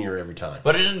Stag Junior every time.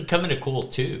 But it doesn't come in a cool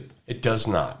tube. It does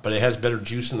not, but it has better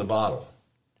juice in the bottle.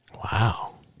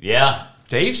 Wow. Yeah.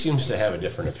 Dave seems to have a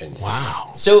different opinion.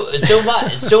 Wow. So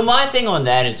my thing on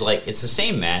that is, like, it's the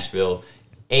same mash bill,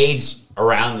 aged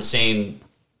around the same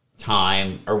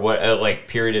time or what, like,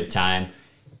 period of time.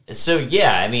 So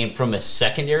yeah, I mean, from a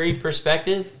secondary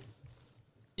perspective,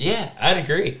 yeah, I'd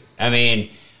agree. I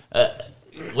mean,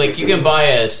 like, you can buy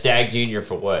a Stag Junior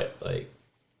for what, like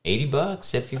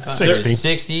 $80 if you find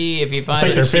 60 if you find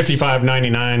I think they're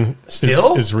 $55.99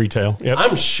 still is retail. Yep.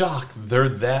 I'm shocked they're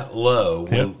that low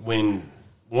when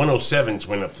 107s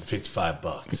went up to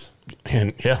 $55.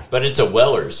 And yeah, but it's a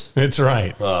Weller's. it's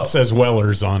right. Oh. It says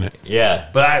Weller's on it. Yeah,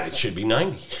 But it should be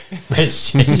 90.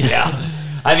 it's just, yeah.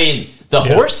 I mean, the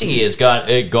Horsey has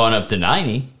gone up to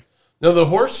 90. No, the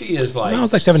Horsey is like No,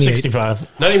 it's like 78.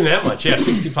 65. not even that much. Yeah,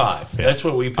 65. That's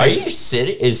what we Are paid. you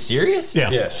serious?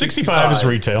 Yeah. Yeah, 65 is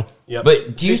retail. Yep.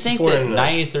 But do you think 64 that and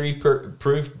 93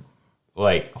 proof,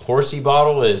 like, Horsey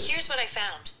bottle is? Here's what I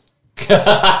found.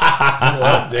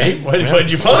 Well, Dave, what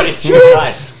did you What find? is your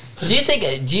mind? Do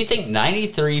you think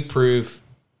 93 proof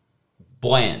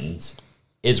blends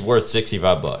is worth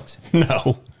 $65?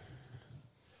 No.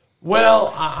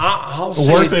 Well, I'll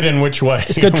say Worth it in which way?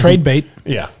 It's good trade bait.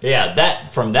 Yeah. Yeah,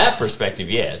 that from that perspective,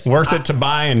 yes. Worth it to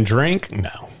buy and drink?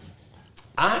 No.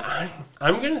 I'm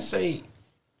going to say,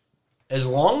 as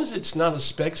long as it's not a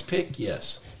specs pick,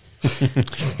 yes.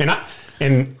 And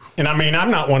I mean, I'm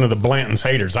not one of the Blanton's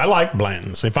haters. I like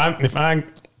Blanton's. If I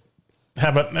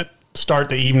have a start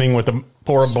the evening with a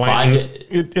pour of Blanton's,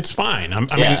 it's fine. I mean,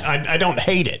 I don't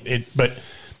hate it. But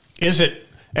is it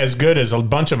as good as a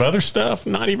bunch of other stuff?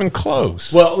 Not even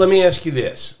close. Well, let me ask you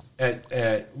this.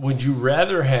 Would you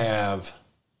rather have,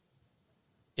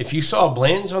 if you saw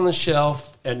Blanton's on the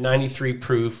shelf at 93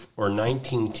 proof or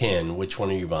 1910, which one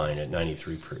are you buying at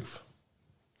 93 proof?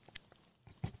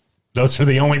 Those are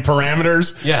the only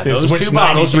parameters? Yeah, Is those which 2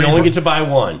 bottles, you 93 only get to buy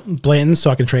 1. Blanton's, so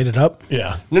I can trade it up.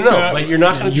 Yeah. No, but you're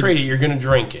not going to trade it. You're going to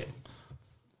drink it.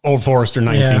 Old Forester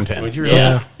 1910. Would you really?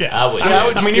 Yeah, Yeah. I would.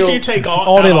 I mean, still- if you take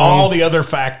all day long. all the other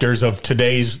factors of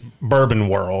today's bourbon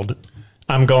world,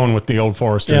 I'm going with the Old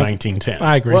Forester Yeah. 1910.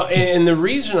 I agree. Well, and the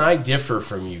reason I differ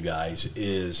from you guys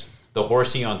is The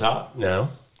Horsey on top. no,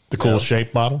 the cool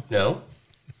shape bottle. no,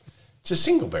 it's a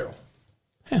single barrel.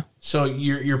 Yeah. So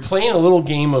you're playing a little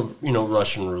game of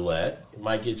Russian roulette. You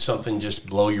might get something just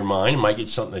blow your mind. You might get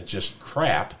something that's just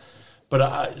crap.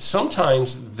 But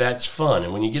sometimes that's fun.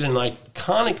 And when you get an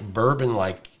iconic bourbon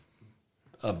like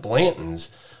Blanton's,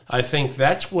 I think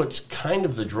that's what's kind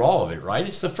of the draw of it, right?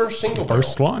 It's the first single barrel.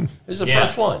 First one. It's the Yeah.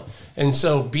 first one. And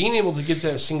so being able to get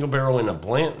that single barrel in a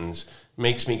Blanton's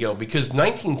makes me go, because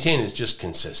 1910 is just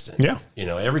consistent. Yeah. You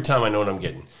know, every time I know what I'm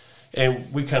getting.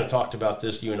 And we kind of talked about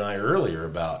this, you and I, earlier,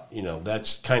 about, you know,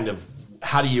 that's kind of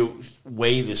how do you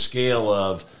weigh the scale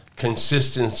of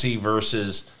consistency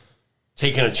versus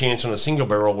taking a chance on a single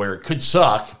barrel where it could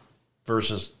suck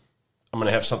versus I'm going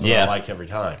to have something Yeah. I like every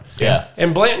time. Yeah.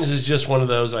 And Blanton's is just one of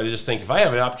those. I just think if I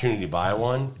have an opportunity to buy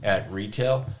one at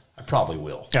retail, I probably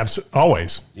will.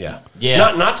 Always. Yeah.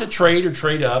 Yeah. Not to trade or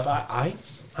trade up.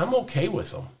 I'm okay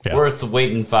with them. Yeah. Worth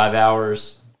waiting 5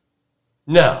 hours.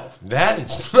 No, that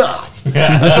it's not.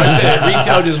 That's what I said. At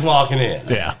retail, just walking in.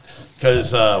 Yeah.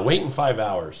 Because waiting 5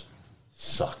 hours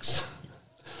sucks.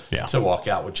 Yeah. To walk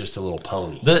out with just a little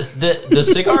pony. The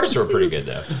cigars were pretty good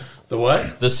though. The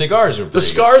what? The cigars were pretty The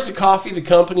cigars, the coffee, the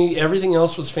company, everything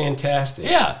else was fantastic.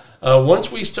 Yeah.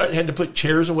 Once we had to put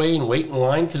chairs away and wait in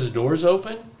line because the door's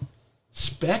open,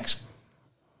 specs,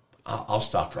 I'll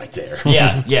stop right there. good.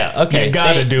 Yeah, yeah. Okay. You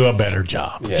got to Hey, do a better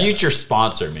job. Yeah. future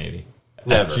sponsor maybe.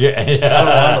 Never. Yeah.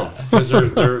 I don't want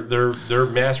them because they're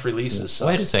mass releases. So.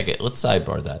 Wait a second. Let's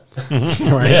sidebar that.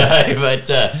 Right. Yeah, but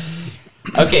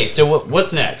okay. So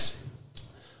what, next?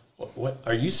 What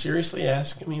are you seriously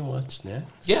asking me? What's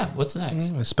next? Yeah, what's next?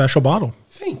 A special bottle.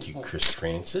 Thank you, Chris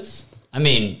Francis, I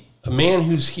mean, a man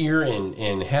who's here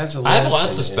and has a. I have list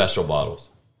lots of and- special bottles.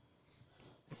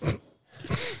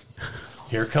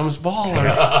 Here comes Baller.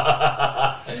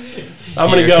 I'm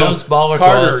going to Here go. comes Baller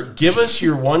Carter, Claus. give us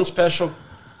your one special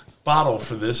bottle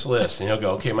for this list, and he'll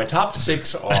go. Okay, my top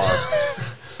 6 are.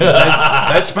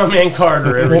 That's my man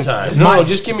Carter every time. No,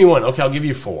 just give me one. Okay, I'll give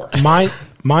you 4.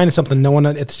 Mine is something no one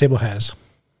at the table has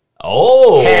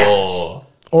Oh.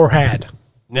 or had.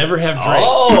 Never have drank.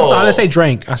 Oh. I didn't say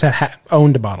drank. I said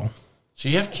owned a bottle. So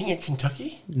you have King of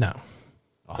Kentucky? No.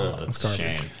 Oh, that's a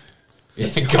shame.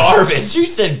 It's garbage. You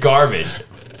said garbage.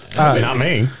 Not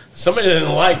me. Somebody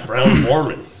doesn't like Brown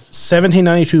Foreman.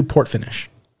 1792 port finish.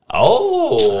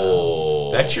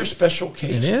 Oh. That's your special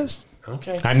occasion. It is.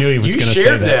 Okay. I knew he was You gonna say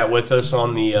shared that. that with us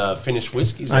on the finished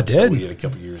whiskeys I episode did. we did a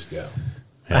couple years ago.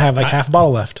 I have like half a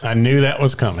bottle left. I knew that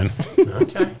was coming.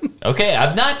 Okay. Okay,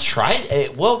 I've not tried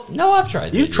it. Well, no, I've tried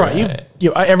it. You've tried.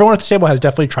 You're right. Everyone at the table has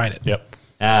definitely tried it. Yep.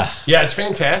 Yeah, it's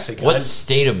fantastic. What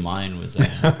state of mind was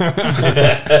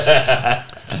that?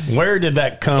 Where did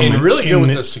that come? And really good in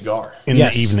with the, a cigar. in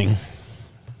Yes. the evening.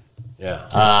 Yeah.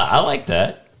 I like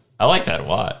that. I like that a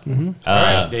lot. All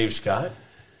right, Dave Scott.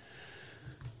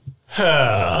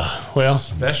 Well,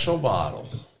 Special bottle.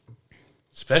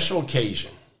 Special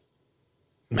occasion.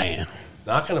 man,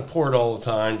 Not going to pour it all the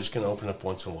time. Just going to open up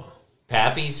once in a while.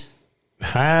 Pappies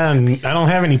I don't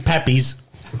have any peppies,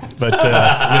 but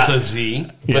With a Z.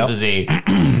 Yep. with the Z.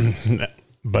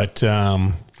 but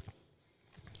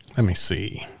let me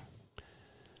see. I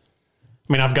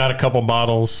mean, I've got a couple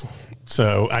bottles,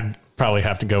 so I'd probably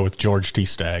have to go with George T.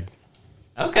 Stagg.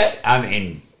 Okay, I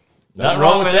mean, nothing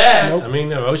wrong with that. I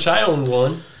mean, I wish I owned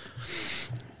one.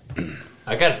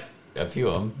 I got a few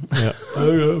of them. Yeah.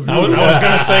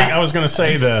 I was gonna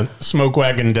say the Smoke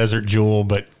Wagon Desert Jewel,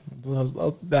 but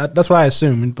That's what I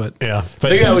assumed, but yeah, but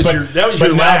think that was your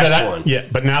now last that one. Yeah,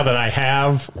 but now that I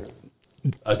have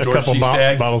A a George couple C.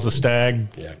 Stagg. bottles of Stag,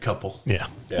 Yeah, a couple. yeah,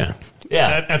 Yeah.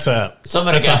 Yeah, that's a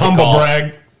Somebody that's a got the humble call.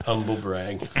 brag. Humble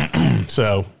brag.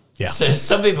 So yeah, So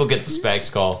some people get the specs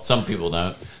call, some people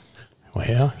don't.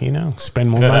 well, spend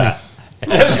more money.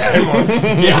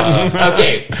 Yeah.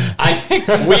 Okay. I think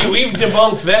We've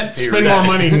debunked that theory. Spend more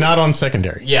money, not on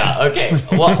secondary. Yeah. Okay.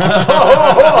 Well.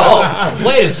 Oh,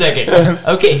 wait a second.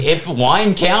 Okay. If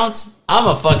wine counts, I'm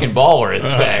a fucking baller at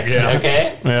specs. yeah.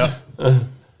 Okay. Yeah,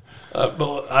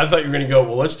 But I thought you were going to go,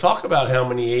 well, let's talk about how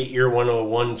many 8-year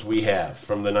 101s we have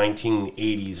from the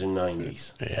 1980s and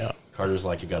 90s. yeah. Carter's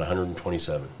like, you got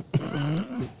 127.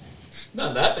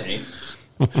 Not that many.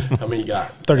 How many you got?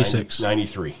 36.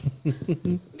 93.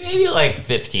 Maybe like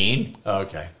 15.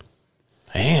 Okay.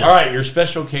 Man. All right, your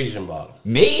special occasion bottle.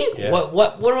 Me? Yeah.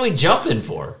 What are we jumping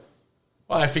for?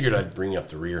 Well, I figured I'd bring up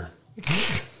the rear.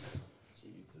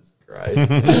 Christ.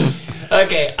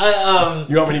 Okay.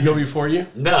 You want me to go before you?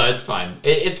 No, it's fine.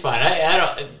 It's fine. I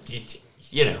don't.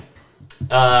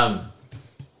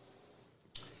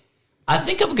 I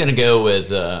think I'm gonna go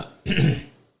with.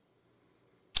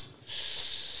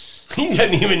 He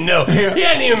doesn't even know. He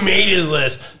hadn't even made his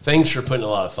list. Thanks for putting a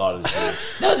lot of thought into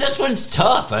it. No, this one's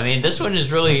tough. I mean, this one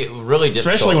is really, really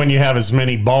difficult. Especially when you have as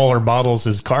many baller bottles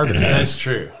as Carter has. That's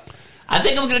true. I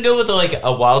think I'm gonna go with like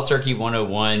a Wild Turkey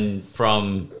 101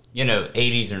 from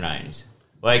 80s or 90s.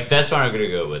 Like that's what I'm gonna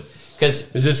go with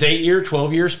Because Is this 8-year,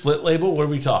 12-year split label? What are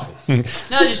we talking? no,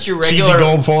 just your Cheesy regular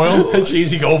gold foil.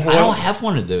 Cheesy gold foil. I don't have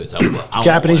one of those. I want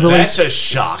Japanese one. release. That's a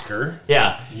shocker.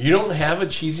 Yeah, You don't have a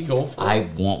cheesy gold foil? I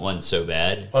want one so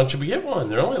bad. Why don't you get one?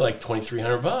 They're only like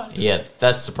 $2,300. Yeah,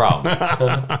 that's the problem.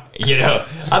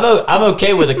 I'm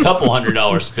okay with a couple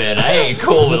 $100 spend. I ain't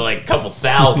cool with like a couple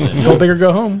thousand. Go big or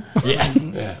go home. Yeah.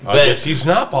 Yeah, I But- guess he's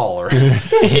not baller.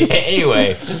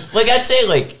 Anyway, like I'd say,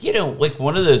 like like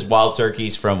one of those wild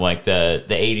turkeys from like the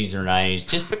 80s or 90s,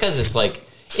 just because it's like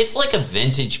a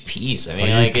vintage piece. I mean,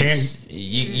 Well, you like it's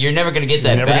you're never gonna get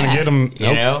that. You're never gonna back, get 'em.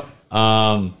 You Nope.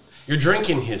 know. You're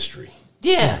drinking history.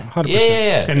 Yeah. 100%.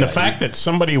 Yeah. And the fact that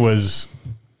somebody was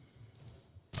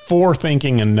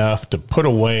forethinking enough to put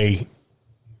away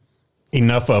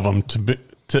enough of them to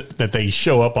that they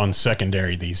show up on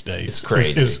secondary these days. It's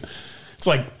crazy. It's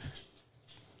like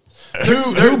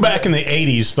who back in the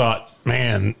 80s thought,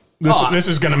 man, this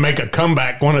is going to make a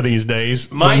comeback one of these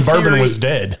days My when bourbon theory- was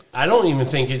dead. I don't even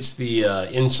think it's the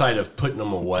insight of putting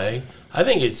them away. I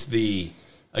think it's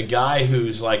a guy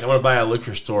who's like, I'm going to buy a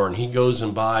liquor store, and he goes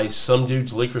and buys some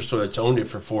dude's liquor store that's owned it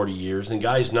for 40 years, and the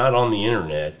guy's not on the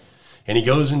internet, and he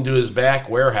goes into his back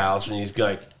warehouse, and he's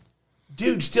like,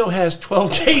 dude still has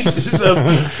 12 cases of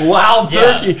wild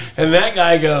turkey, and that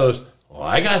guy goes, well,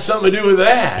 I got something to do with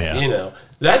that. Yeah. You know,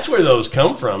 that's where those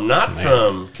come from, not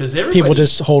from, because everybody. People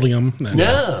just holding them.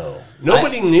 No.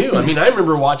 Nobody knew. I mean, I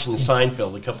remember watching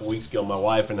Seinfeld a couple weeks ago, my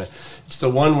wife, and it's the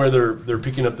one where they're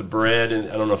picking up the bread, and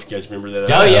I don't know if you guys remember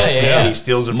that. Oh, yeah. And he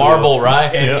steals it. Marble,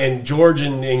 right? And George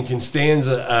and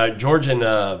Constanza, George and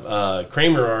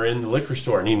Kramer are in the liquor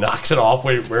store, and he knocks it off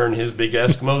wearing his big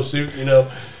Eskimo suit, you know.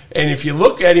 And if you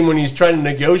look at him when he's trying to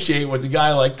negotiate with the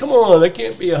guy, like, come on, that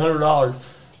can't be $100.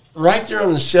 Right there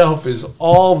on the shelf is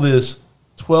all this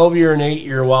 12-year and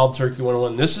 8-year Wild Turkey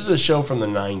 101. This is a show from the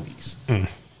 90s.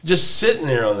 Just sitting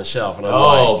there on the shelf. And I'm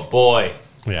like, boy.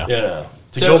 Yeah. you know,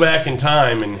 to So- go back in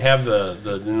time and have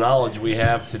the knowledge we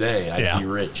have today, I'd Yeah. be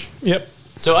rich. Yep.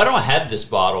 So I don't have this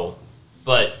bottle,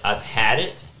 but I've had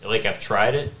it. Like I've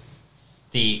tried it.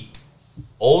 The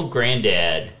old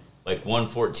granddad, like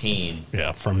 114,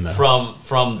 Yeah. From the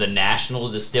from the National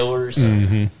Distillers.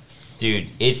 Dude,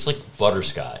 it's like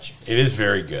butterscotch. It is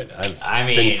very good. I've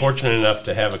mean- been fortunate enough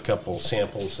to have a couple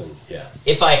samples, and yeah.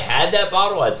 If I had that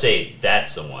bottle, I'd say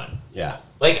that's the one. Yeah.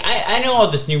 Like I know all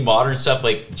this new modern stuff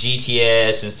like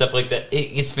GTS and stuff like that.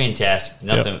 It's fantastic.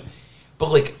 Nothing, Yep.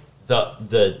 but like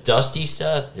the dusty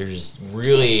stuff, there's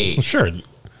really Sure.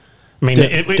 I mean,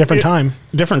 Different time.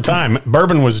 Different time.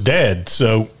 Bourbon was dead,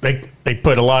 so they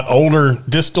put a lot older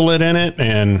distillate in it,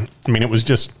 and I mean, it was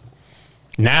just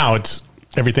now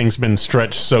everything's been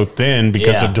stretched so thin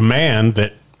because Yeah. of demand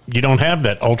that you don't have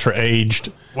that ultra aged.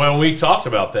 Well, we talked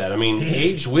about that. I mean,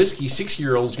 aged whiskey,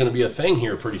 6-year-old is going to be a thing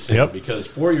here pretty soon Yep. because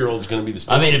 4-year-old is going to be the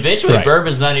I mean, standard. eventually Right.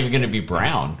 bourbon's not even going to be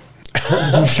brown.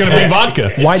 It's going to be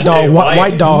vodka. White dog.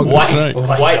 White dog. right.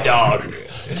 White dog.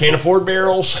 Can't afford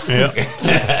barrels. Yeah.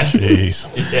 Jeez.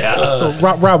 Yeah. So,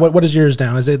 Rob, what is yours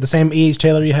now? Is it the same E.H.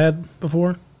 Taylor you had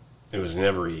before? It was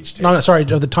never aged. No, sorry,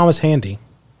 the Thomas Handy.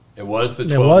 It was the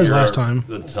 12 It was last time.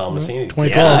 The Thomas Handy.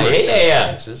 2012.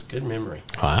 Yeah. It's just good memory.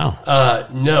 Wow.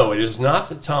 No, it is not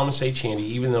the Thomas H. Handy,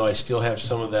 even though I still have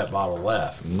some of that bottle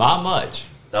left. Not much.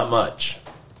 Not much.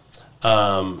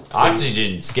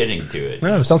 Oxygen's getting to it.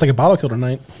 No, it sounds like a bottle killer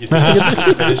night. You think you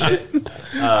can finish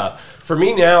it? For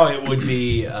me now, it would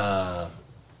be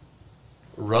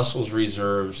Russell's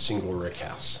Reserve Single Rick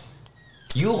House.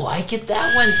 You like it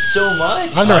that one so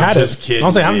much? I've never I'm had just it. kidding,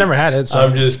 I'll say I've dude. never had it. So.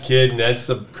 I'm just kidding. That's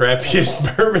the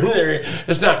crappiest bourbon there.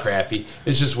 It's not crappy.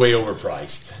 It's just way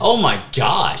overpriced. Oh my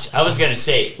gosh! I was gonna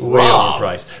say Way Rob.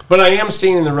 overpriced. But I am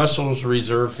staying in the Russell's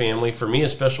Reserve family. For me, a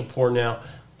special pour now.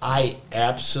 I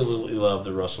absolutely love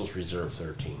the Russell's Reserve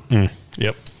 13.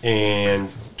 Yep. And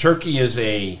Turkey is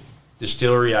a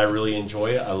distillery I really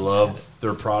enjoy. I love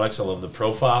their products. I love the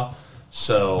profile.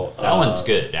 So That one's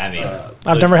good. I mean,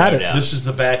 I've never had it. doubt. This is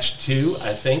the batch 2,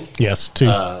 I think. Yes,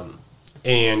 too.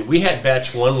 And we had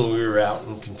batch 1 when we were out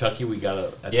in Kentucky. We got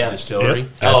it at Yeah. the distillery. Yep.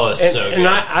 Oh, it's And, so good. and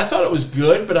I thought it was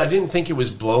good, but I didn't think it was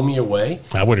blow me away.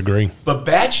 I would agree. But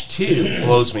batch 2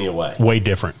 blows me away. Way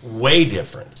different. Way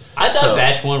different. I thought So-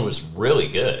 batch one was really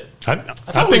good. I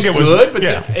I think it was good, but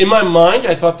yeah. in my mind,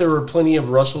 I thought there were plenty of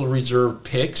Russell Reserve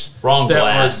picks Wrong that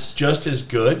glass. were just as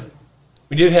good.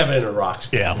 We did have it in a rocks.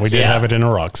 Yeah, we did Yeah. have it in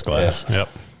a rocks glass. Yeah. Yep.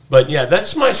 But yeah,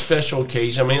 that's my special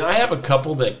occasion. I mean, I have a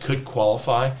couple that could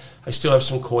qualify. I still have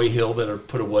some Coy Hill that are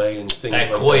put away and things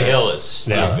That like Coy that. Hill is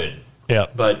stupid. Yeah.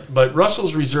 But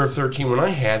Russell's Reserve 13, when I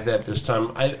had that this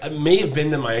time, I may have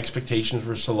been that my expectations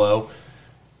were so low.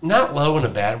 not low in a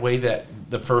bad way. That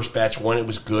the first batch one, it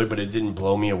was good, but it didn't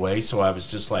blow me away. So I was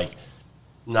just like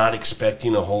not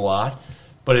expecting a whole lot,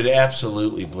 but it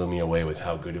absolutely blew me away with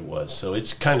how good it was. So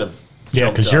it's kind of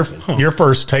because your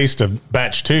first taste of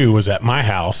batch 2 was at my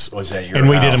house. Was at your and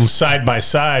we house. did them side by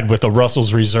side with the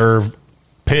Russell's Reserve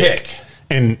pick.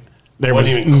 And there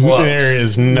Wasn't even close. there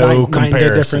is no Night and day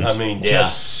comparison. difference. I mean,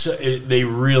 Yeah. they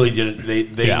really did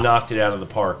it. They Yeah. knocked it out of the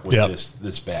park with Yep.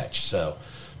 this batch. So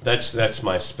that's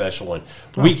my special one.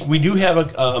 We do have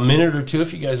a minute or two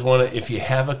if you guys want to. If you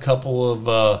have a couple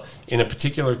of in a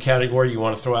particular category you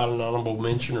want to throw out an honorable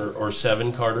mention or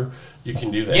 7, Carter, you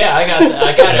can do that. Yeah,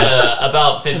 I got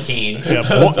about 15. Yep.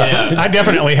 Well, I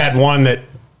definitely had one that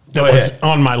Go was ahead.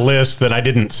 on my list that I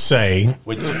didn't say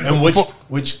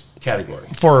Which category?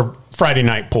 for Friday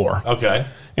Night Pour. Okay.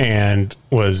 And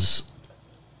was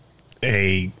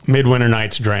a Midwinter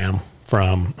Nights Dram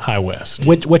from High West.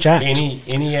 Which act?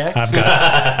 Any act?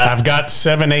 I've got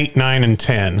 7, 8, 9, and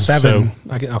 10. 7.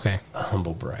 So, Okay. A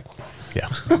humble brag. yeah.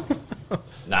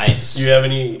 Nice. Do you have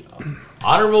any?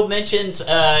 Honorable mentions.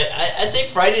 I'd say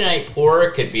Friday Night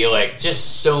Pour could be like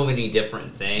just so many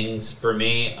different things for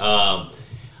me. I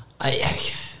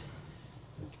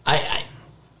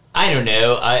don't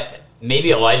know.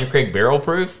 Maybe Elijah Craig Barrel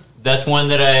Proof. That's one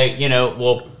that I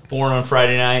will pour on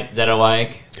Friday night that I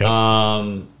like. Yep.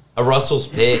 A Russell's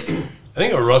Pick. I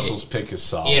think a Russell's pick is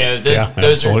solid.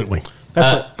 Those Absolutely. Are,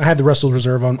 That's what I had the Russell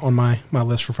Reserve on my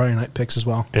list for Friday night picks as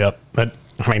well. Yep. But,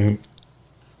 I mean,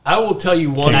 I will tell you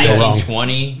one. Can't go wrong.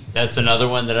 1920. That's another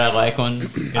one that I like.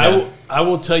 I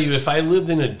will tell you, if I lived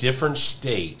in a different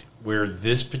state where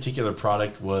this particular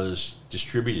product was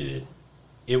distributed,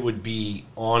 it would be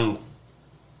on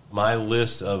my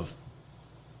list of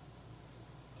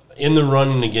in the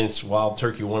running against Wild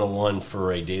Turkey 101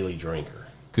 for a daily drinker.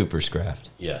 Cooper's Craft.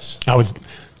 Yes. I was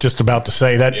just about to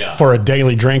say that Yeah. for a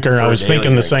daily drinker. For I a was daily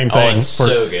thinking the drinker. same Oh, thing. it's for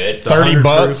so good. 30 100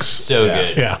 bucks. proof. So Yeah.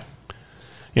 good. Yeah.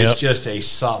 It's Yep. just a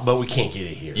solid, but we can't get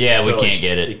it here. Yeah, we So can't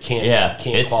get it. It can't. Yeah,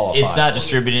 Can't qualify. it's not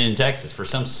distributed in Texas for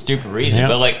some stupid reason, Yeah.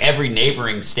 but like every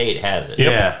neighboring state has it.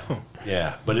 Yep.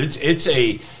 Yeah. But it's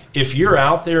a. If you're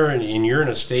out there and you're in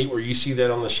a state where you see that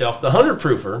on the shelf, the 100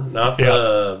 proofer, not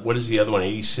the what is the other one,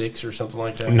 86 or something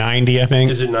like that. 90, I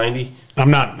think. Is it 90? I'm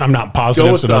not positive.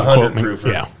 Go with so the don't quote 100 me.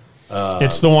 proofer. Yeah.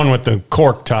 It's the one with the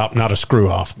cork top, not a screw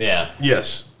off. Yeah.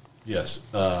 Yes.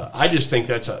 I just think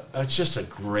that's just a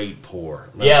great pour.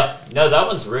 Yeah, no, that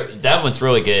one's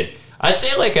really good. I'd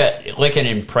say like an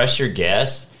impress your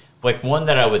guest. Like one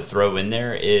that I would throw in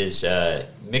there is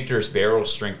Michter's Barrel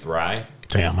Strength Rye.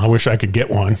 Damn, I wish I could get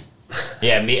one.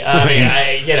 Yeah,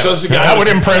 I So is the guy That would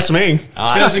with, impress me.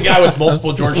 says the guy with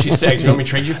multiple George Cheese tags. You want me to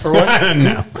trade you for one?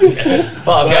 No.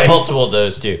 Well, I've got multiple of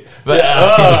those too, but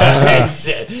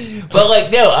but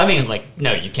like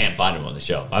no, you can't find them on the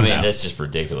shelf. I mean, No. that's just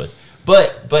ridiculous.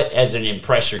 But as an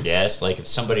impress your guest, like if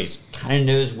somebody's kind of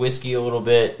knows whiskey a little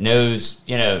bit, knows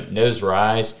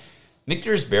ryes,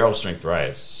 Michter's Barrel Strength Rye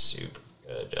is super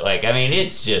good. Like I mean,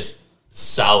 it's just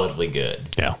solidly good.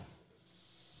 Yeah.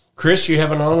 Chris, you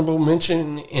have an honorable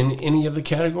mention in any of the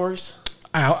categories?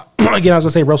 Again, I was going to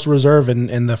say Russell Reserve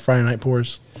and the Friday night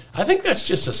pours. I think that's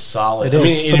just a solid. It is, I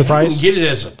mean, for and the if you price. can get it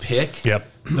as a pick, Yep.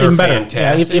 they're Even better.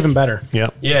 fantastic. Yeah, even better.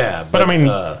 Yep. Yeah, But I mean,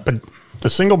 but the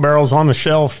single barrel's on the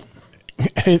shelf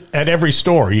at every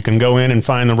store. You can go in and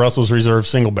find the Russell's Reserve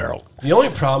single barrel. the only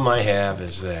problem I have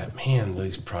is that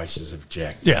these prices have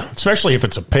jacked. Yeah, especially if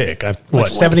it's a pick. Like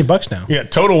 $70 now. Yeah,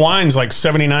 Total Wine's like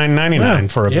 $79.99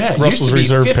 for a Yeah, it Russell's used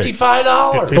to Reserve be pick.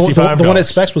 $55. The one $55. at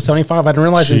Specs was $75. I didn't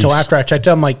realize it until Jeez. after I checked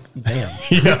it. I'm like, damn.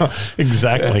 Yeah,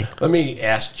 exactly. Let me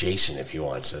ask Jason if he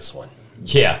wants this one.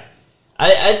 Yeah,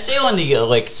 I'd say on the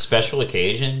like special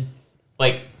occasion,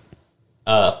 like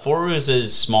Four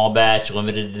Roses Small Batch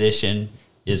Limited Edition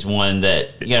is one that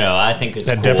I think is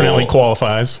That cool. definitely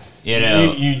qualifies.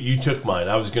 You took mine.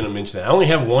 I was going to mention that. I only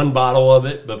have one bottle of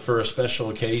it, but for a special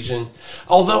occasion.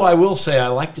 Although I will say I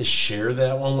like to share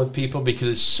that one with people because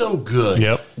it's so good.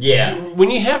 Yep. Yeah. When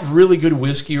you have really good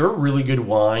whiskey or really good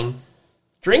wine,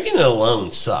 drinking it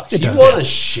alone sucks. You does. want to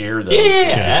share those.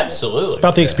 Yeah, absolutely. It's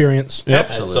about the experience.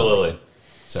 Absolutely.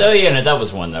 So that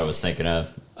was one that I was thinking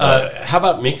of. How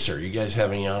about Mixer? You guys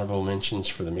have any honorable mentions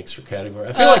for the Mixer category?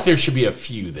 I feel like there should be a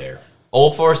few there.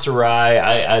 Old Forester Rye.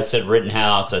 I said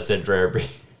Rittenhouse. I said Rare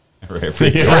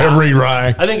Every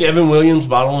rye. I think Evan Williams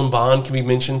Bottle and Bond can be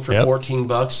mentioned for Yep.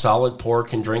 $14. Solid pour,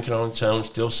 can drink it on its own.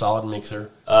 Still solid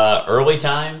Mixer. Early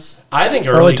Times. I think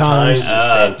Early Times is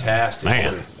Times. fantastic.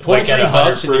 Man. For Like at $23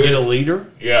 $100 and you get a liter.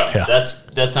 Yeah.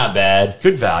 That's not bad.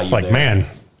 Good value. It's like, there. man,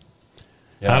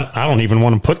 Yeah. I don't even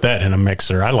want to put that in a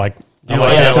mixer. I like You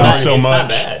like that sounds one? so it's not much.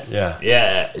 bad. Yeah.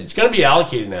 Yeah. It's going to be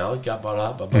allocated now. It got bought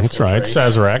out by Buffalo That's right. Trace.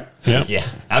 Sazerac. Yeah. Yeah.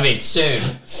 I mean, soon.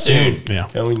 Yeah.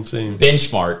 Coming soon.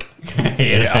 Benchmark.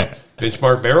 You know?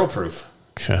 Benchmark barrel proof.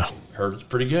 Yeah. Heard it's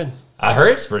pretty good. I heard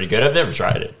it's pretty good. I've never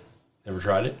tried it. Never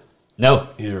tried it? No.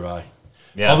 Neither have I.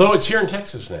 Yeah. Although it's here in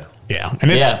Texas now. Yeah.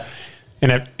 And it's, Yeah.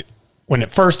 and when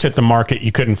it first hit the market,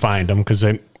 you couldn't find them because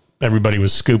everybody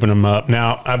was scooping them up.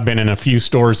 Now, I've been in a few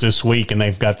stores this week and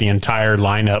they've got the entire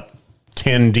lineup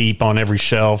 10 deep on every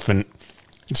shelf. And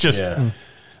it's just, Yeah.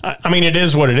 I mean, it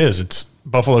is what it is. It's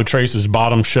Buffalo Trace's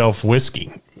bottom shelf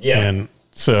whiskey. Yeah. And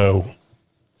so,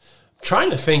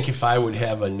 Trying to think if I would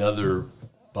have another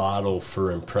bottle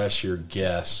for Impress Your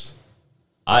Guests.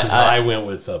 'Cause I went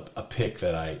with a pick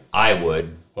that I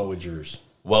would. what would yours?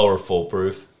 Weller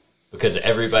Foolproof. Because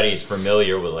everybody's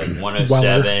familiar with like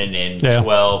 107 and Yeah.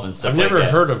 12 and stuff I've like never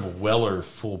that. heard of Weller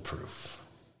Foolproof.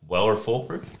 Weller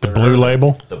Foolproof? the blue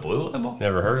label. The blue label?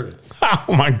 Never heard of it.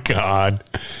 Oh, my God.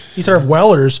 He's heard of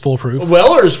Weller's foolproof.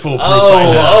 Weller's Foolproof.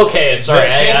 I know. Oh, okay. Sorry.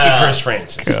 Thank I, you, Chris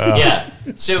Francis. Yeah.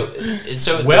 So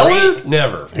Weller?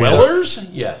 Never. Weller's?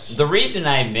 Yes. The reason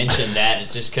I mentioned that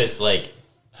is just because, like,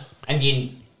 I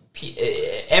mean,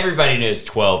 everybody knows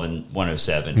 12 and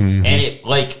 107. Mm-hmm.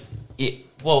 And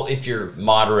well, if you're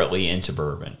moderately into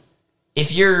bourbon,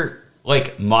 if you're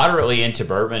like moderately into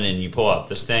bourbon and you pull off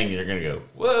this thing, you're going to go,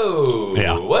 whoa,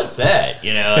 Yeah. what's that?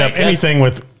 You know, Yeah, like,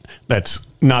 anything that's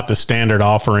not the standard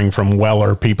offering from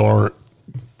Weller, people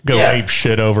go Yeah. ape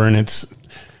shit over, and it's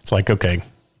like, okay,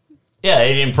 yeah,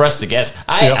 it impressed the guests.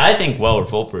 Yep. I think Weller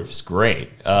Foolproof is great,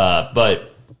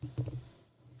 but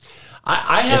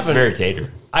I have it's very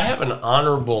tater. I have an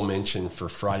honorable mention for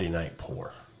Friday Night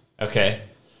Pour. Okay.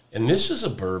 And this is a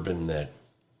bourbon that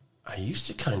I used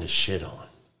to kind of shit on.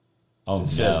 Oh,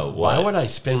 Said, no. why What? would I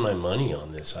spend my money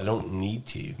on this? I don't need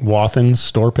to. Wathen's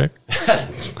store pick.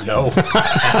 No.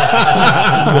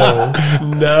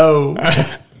 No.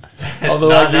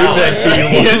 Although I Not gave that that to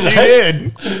you. Yes, you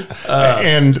did.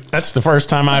 And that's the first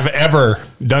time I've ever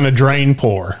done a drain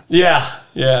pour. Yeah.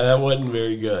 Yeah, that wasn't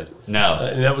very good. No.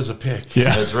 And that was a pick.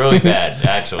 Yeah. It was really bad,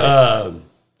 actually.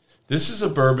 This is a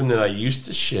bourbon that I used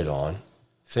to shit on,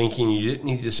 thinking you didn't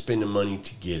need to spend the money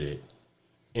to get it.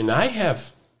 And I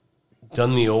have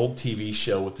done the old TV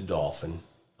show with the Dolphin.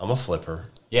 I'm a flipper.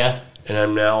 Yeah. And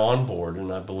I'm now on board,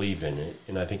 and I believe in it,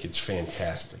 and I think it's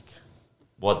fantastic.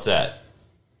 What's that?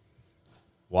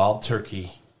 Wild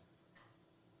Turkey,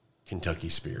 Kentucky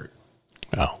Spirit.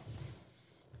 Oh,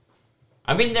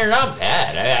 I mean, they're not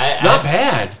bad. Not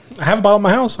bad. I have a bottle in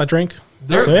my house. I drink.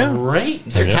 They're So, yeah. great.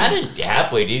 They're Yeah. kind of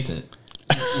halfway decent.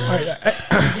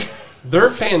 They're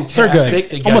fantastic. They're good.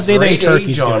 They got Almost anything great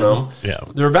turkey's age on good. them.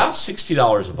 Yeah. They're about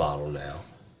 $60 a bottle now.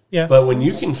 Yeah. But when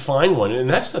you can find one, and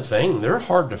that's the thing, they're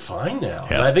hard to find now.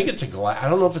 Yeah. And I think it's a glass. I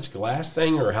don't know if it's a glass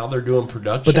thing or how they're doing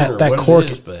production. but or that what cork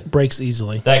it is, but breaks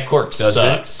easily. That cork Does it?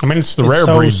 sucks. I mean, it's the It's rare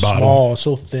so breed small, bottle.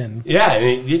 so thin. yeah, and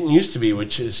it didn't used to be,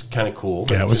 which is kind of cool.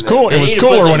 but Yeah, it it's was in cool. that- It was need to put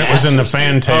cooler the when it was in the masters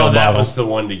fantail Oh, that bottle. was the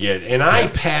one to get. And I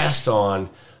passed on.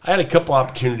 I had a couple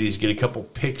opportunities to get a couple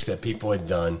picks that people had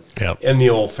done Yep. in the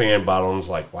old fan bottle, and was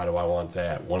like, why do I want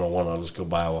that? 101, I'll just go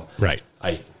buy one. Right.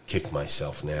 I kick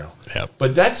myself now. Yep.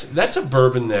 But that's a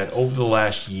bourbon that over the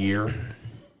last year,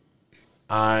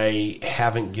 I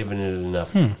haven't given it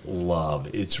enough love.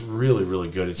 It's really, really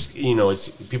good. It's it's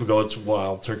people go, it's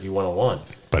Wild Turkey 101.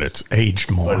 But it's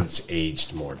aged more. But it's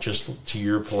aged more. Just to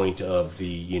your point of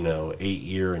the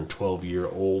 8-year and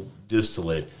 12-year-old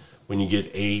distillate, when you get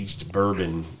aged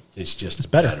bourbon, it's just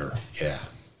better. Yeah.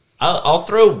 I'll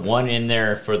throw one in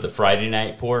there for the Friday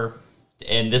night pour,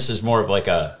 and this is more of like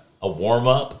a warm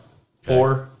up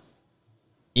pour.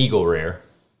 Eagle Rare.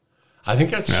 I think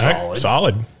that's All right, solid.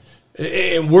 solid.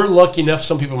 And we're lucky enough,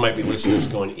 some people might be listening to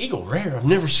this going, Eagle Rare, I've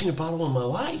never seen a bottle in my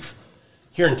life.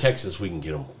 Here in Texas, we can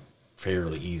get them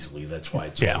fairly easily. That's why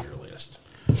it's on your list.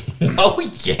 Oh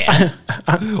yes.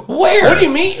 Where? What do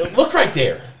you mean? Look right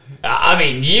there. I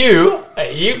mean, you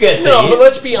get these. No, but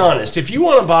let's be honest. If you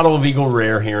want a bottle of Eagle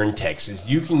Rare here in Texas,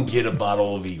 you can get a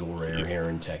bottle of Eagle Rare here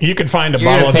in Texas. You could find a You're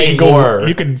bottle gonna of pay Eagle. more.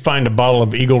 You could find a bottle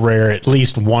of Eagle Rare at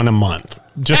least one a month.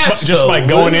 Just by Absolutely.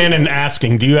 going in and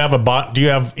asking, do you have Do you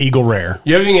have Eagle Rare?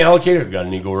 You have anything allocated? I've got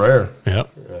an Eagle Rare. Yep.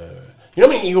 You know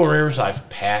how many Eagle Rares I've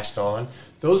passed on?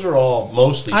 Those are all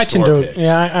mostly I tend store to. picks.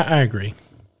 Yeah, I agree.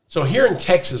 So here in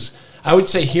Texas, I would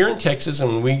say here in Texas, and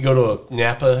when we go to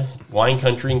Napa wine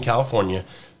country in California,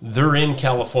 they're in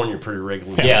California pretty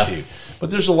regularly Yeah. too. But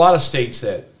there's a lot of states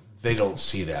that they don't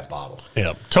see that bottle.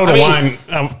 Yep. Total Wine.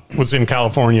 I was in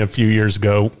California a few years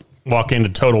ago. Walk into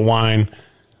Total Wine.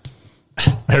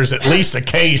 There's at least a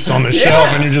case on the shelf,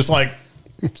 and you're just like,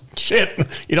 Shit,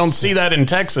 you don't see that in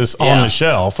Texas on Yeah. the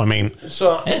shelf. I mean,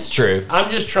 So It's true. I'm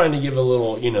just trying to give a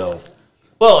little,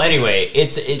 Well, anyway,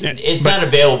 it's not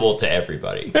available to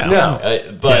everybody. no.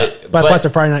 But That's why it's a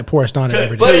Friday night pour. It's not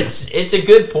every but day. it's a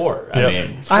good pour. I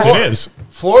mean, it is.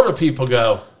 Florida people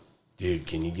go, dude,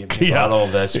 can you get me a Yeah. bottle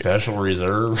of that special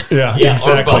reserve? Yeah, yeah,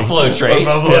 exactly. or Buffalo Trace.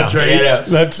 Buffalo yeah. Trace. You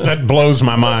know, That blows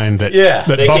my mind that Yeah.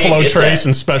 that They can't Buffalo get Trace that.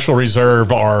 and Special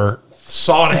Reserve are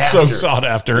Sought after. so sought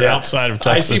after Yeah. outside of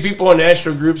Texas. I see people in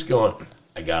national groups going,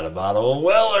 I got a bottle of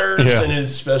Weller's Yeah. and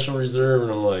it's special reserve.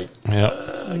 And I'm like, Yeah,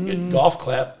 good golf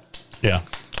clap. yeah.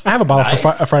 I have a bottle Nice.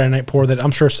 for a Friday night pour that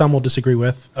I'm sure some will disagree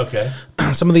with. Okay.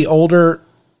 Some of the older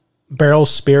barrel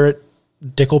spirit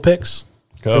Dickel picks,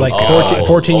 Go. like Oh,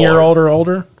 14-year-old or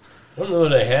older. I don't know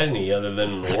that I had any other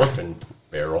than an orphan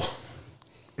barrel.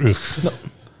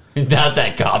 not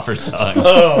that copper tongue.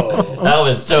 That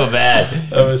was so bad.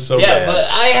 That was so Yeah, bad. but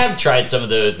I have tried some of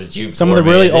those that you. Some of the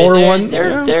poured, really man. older They're-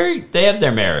 one, They have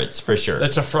their merits for sure.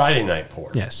 That's a Friday night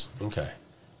pour. Yes. Okay.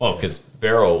 Well, because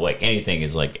barrel like anything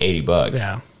is like $80.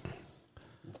 Yeah.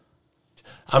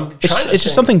 I'm trying It's, to it's think.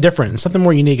 just something different, something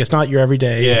more unique. It's not your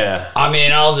everyday. Yeah. I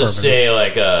mean, I'll just say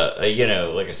like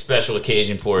like a special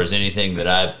occasion pour is anything that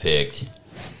I've picked.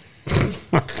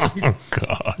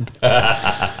 God.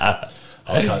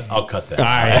 I'll cut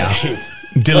that.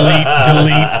 Delete.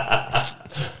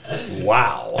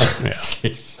 Wow.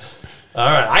 All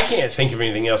right. I can't think of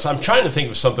anything else. I'm trying to think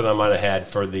of something I might have had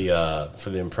for the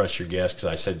Impress Your Guest, because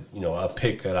I said, a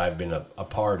pick that I've been a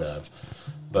part of.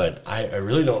 But I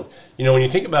really don't. When you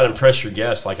think about Impress Your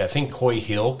Guest, like I think Coy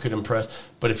Hill could impress.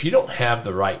 But if you don't have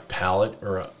the right palate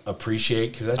or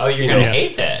appreciate, because that's You're gonna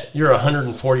hate that. You're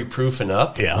 140 proof and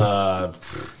up. Yeah.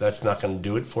 That's not going to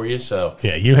do it for you. So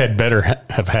Yeah, you had better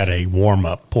have had a warm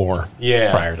up pour.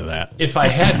 Yeah. Prior to that. if I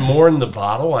had more in the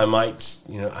bottle, I might.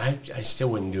 I still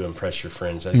wouldn't do Impress Your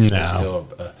Friends.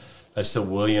 That's still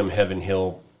William Heaven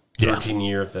Hill. 13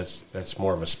 year. That's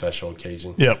more of a special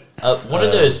occasion. Yep. One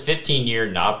of those 15-year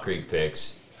Knob Creek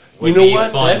picks. Would You know be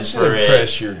what? Fun That's for an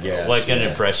Impress Your Guest, Like an yeah.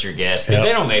 Impress Your Guest, because Yep.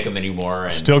 they don't make them anymore.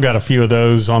 And Still got a few of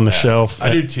those on the shelf.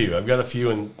 I do too. I've got a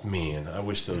few, and man, I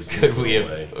wish those could would we go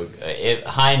have away.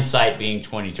 hindsight being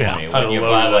 2020 Yeah. when I'd you load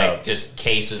buy it like up. just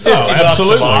cases $50 of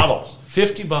absolutely. a bottle.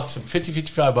 $50,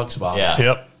 $55 a bottle. Yeah.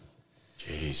 Yep.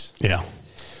 Jeez. Yeah.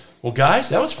 Well, guys,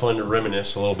 that was fun to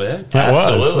reminisce a little bit. That was.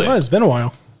 Absolutely. Well, it's been a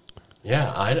while.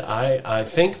 Yeah, I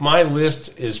think my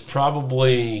list is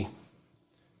probably.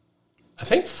 I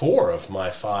think 4 of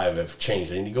my 5 have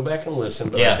changed. I need to go back and listen,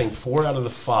 but Yeah. I think 4 out of the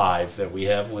 5 that we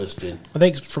have listed, I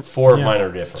think 4 of mine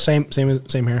are different.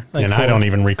 Same here. Like And four. I don't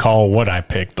even recall what I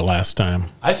picked the last time.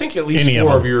 I think at least Any of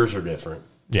 4 of them. yours are different.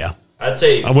 Yeah. I'd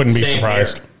say I wouldn't be same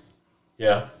surprised.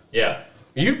 Yeah, here.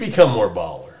 you've become more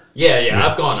baller. Yeah.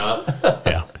 I've gone up.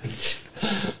 Yeah.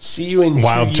 See you in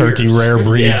Wild 2 turkey years. rare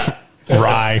breed Yeah.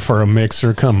 rye for a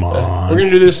mixer. Come on. We're going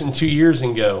to do this in 2 years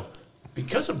and go,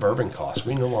 because of bourbon costs,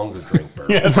 we no longer drink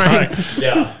bourbon. Yeah, that's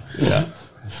right. Yeah.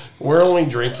 We're only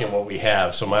drinking what we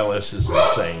have, so my list is the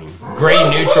same. Gray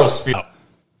neutral spirit.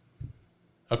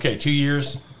 Okay, 2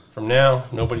 years from now,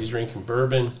 nobody's drinking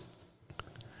bourbon.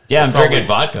 Yeah, I'm Probably. drinking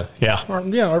vodka. Yeah. Or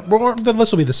the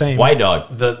list will be the same. White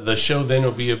dog. The show then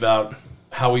will be about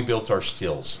how we built our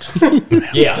stills.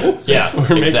 Yeah.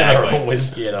 We're making our own Exactly.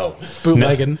 whiskey at home.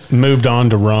 Bootlegging. Moved on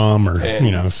to rum or,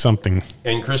 And- something.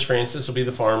 And Chris Francis will be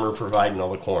the farmer providing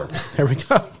all the corn. There we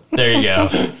go. There you go.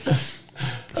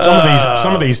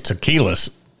 Some of these tequila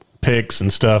picks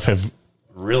and stuff have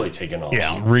Really taken off.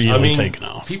 Yeah, really taken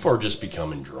off. People are just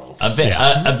becoming drunk.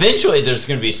 Eventually, there's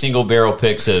going to be single barrel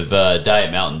picks of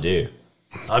Diet Mountain Dew.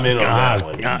 I'm in on that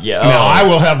one. Yeah. Now I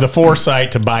will have the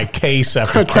foresight to buy case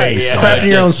after case. Yeah. Crafting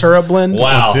your own syrup blend.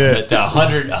 Wow, That's it. a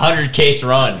 100 case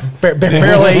run.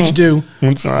 Barrel aged dew.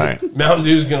 That's right. Mountain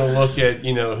Dew's going to look at,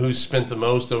 who's spent the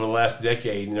most over the last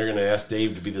decade, and they're going to ask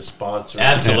Dave to be the sponsor.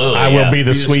 Absolutely, I will be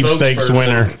the sweepstakes spokesperson.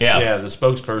 winner. Yeah. the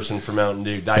spokesperson for Mountain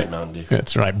Dew, Diet Mountain Dew.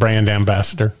 That's right. Brand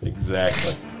ambassador.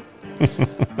 Exactly.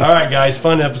 All right, guys,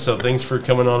 fun episode. Thanks for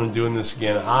coming on and doing this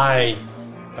again. I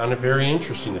found it very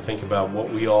interesting to think about what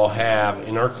we all have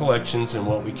in our collections and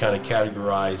what we kind of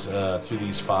categorize through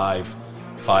these five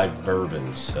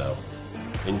bourbons. So,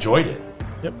 enjoyed it.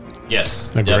 Yep. Yes,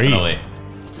 Agreed. definitely.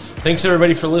 Thanks,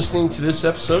 everybody, for listening to this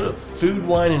episode of Food,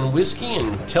 Wine, and Whiskey.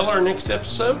 And until our next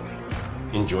episode,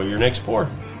 enjoy your next pour.